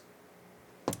nights,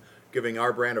 giving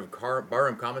our brand of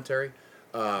barroom commentary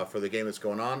for the game that's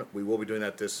going on. We will be doing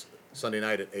that this Sunday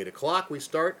night at 8 o'clock. We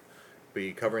start.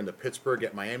 Be covering the Pittsburgh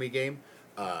at Miami game.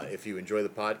 If you enjoy the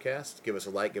podcast, give us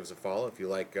a like, give us a follow. If you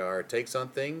like our takes on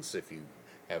things, if you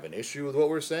have an issue with what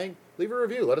we're saying, leave a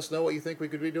review. Let us know what you think we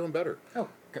could be doing better. Oh,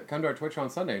 come to our Twitch on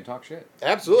Sunday and talk shit.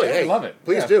 Absolutely. Yeah, hey, we love it.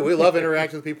 Please do. We love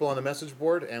interacting with people on the message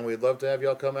board, and we'd love to have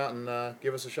y'all come out and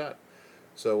give us a shot.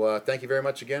 So thank you very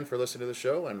much again for listening to the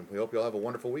show, and we hope you all have a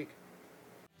wonderful week.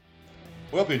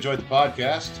 We hope you enjoyed the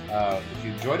podcast. If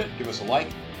you enjoyed it, give us a like,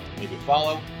 maybe a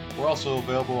follow. We're also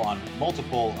available on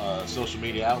multiple social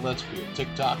media outlets. We have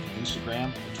TikTok,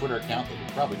 Instagram, a Twitter account that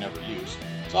we probably never use.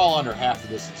 It's all under Half the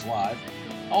Distance Live.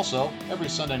 Also, every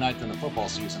Sunday night during the football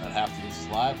season at Half the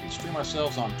Distance Live, we stream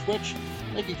ourselves on Twitch,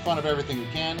 making fun of everything we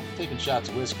can, taking shots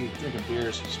of whiskey, drinking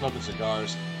beers, smoking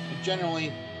cigars, and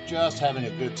generally just having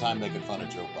a good time making fun of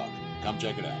Joe Buck. Come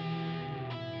check it out.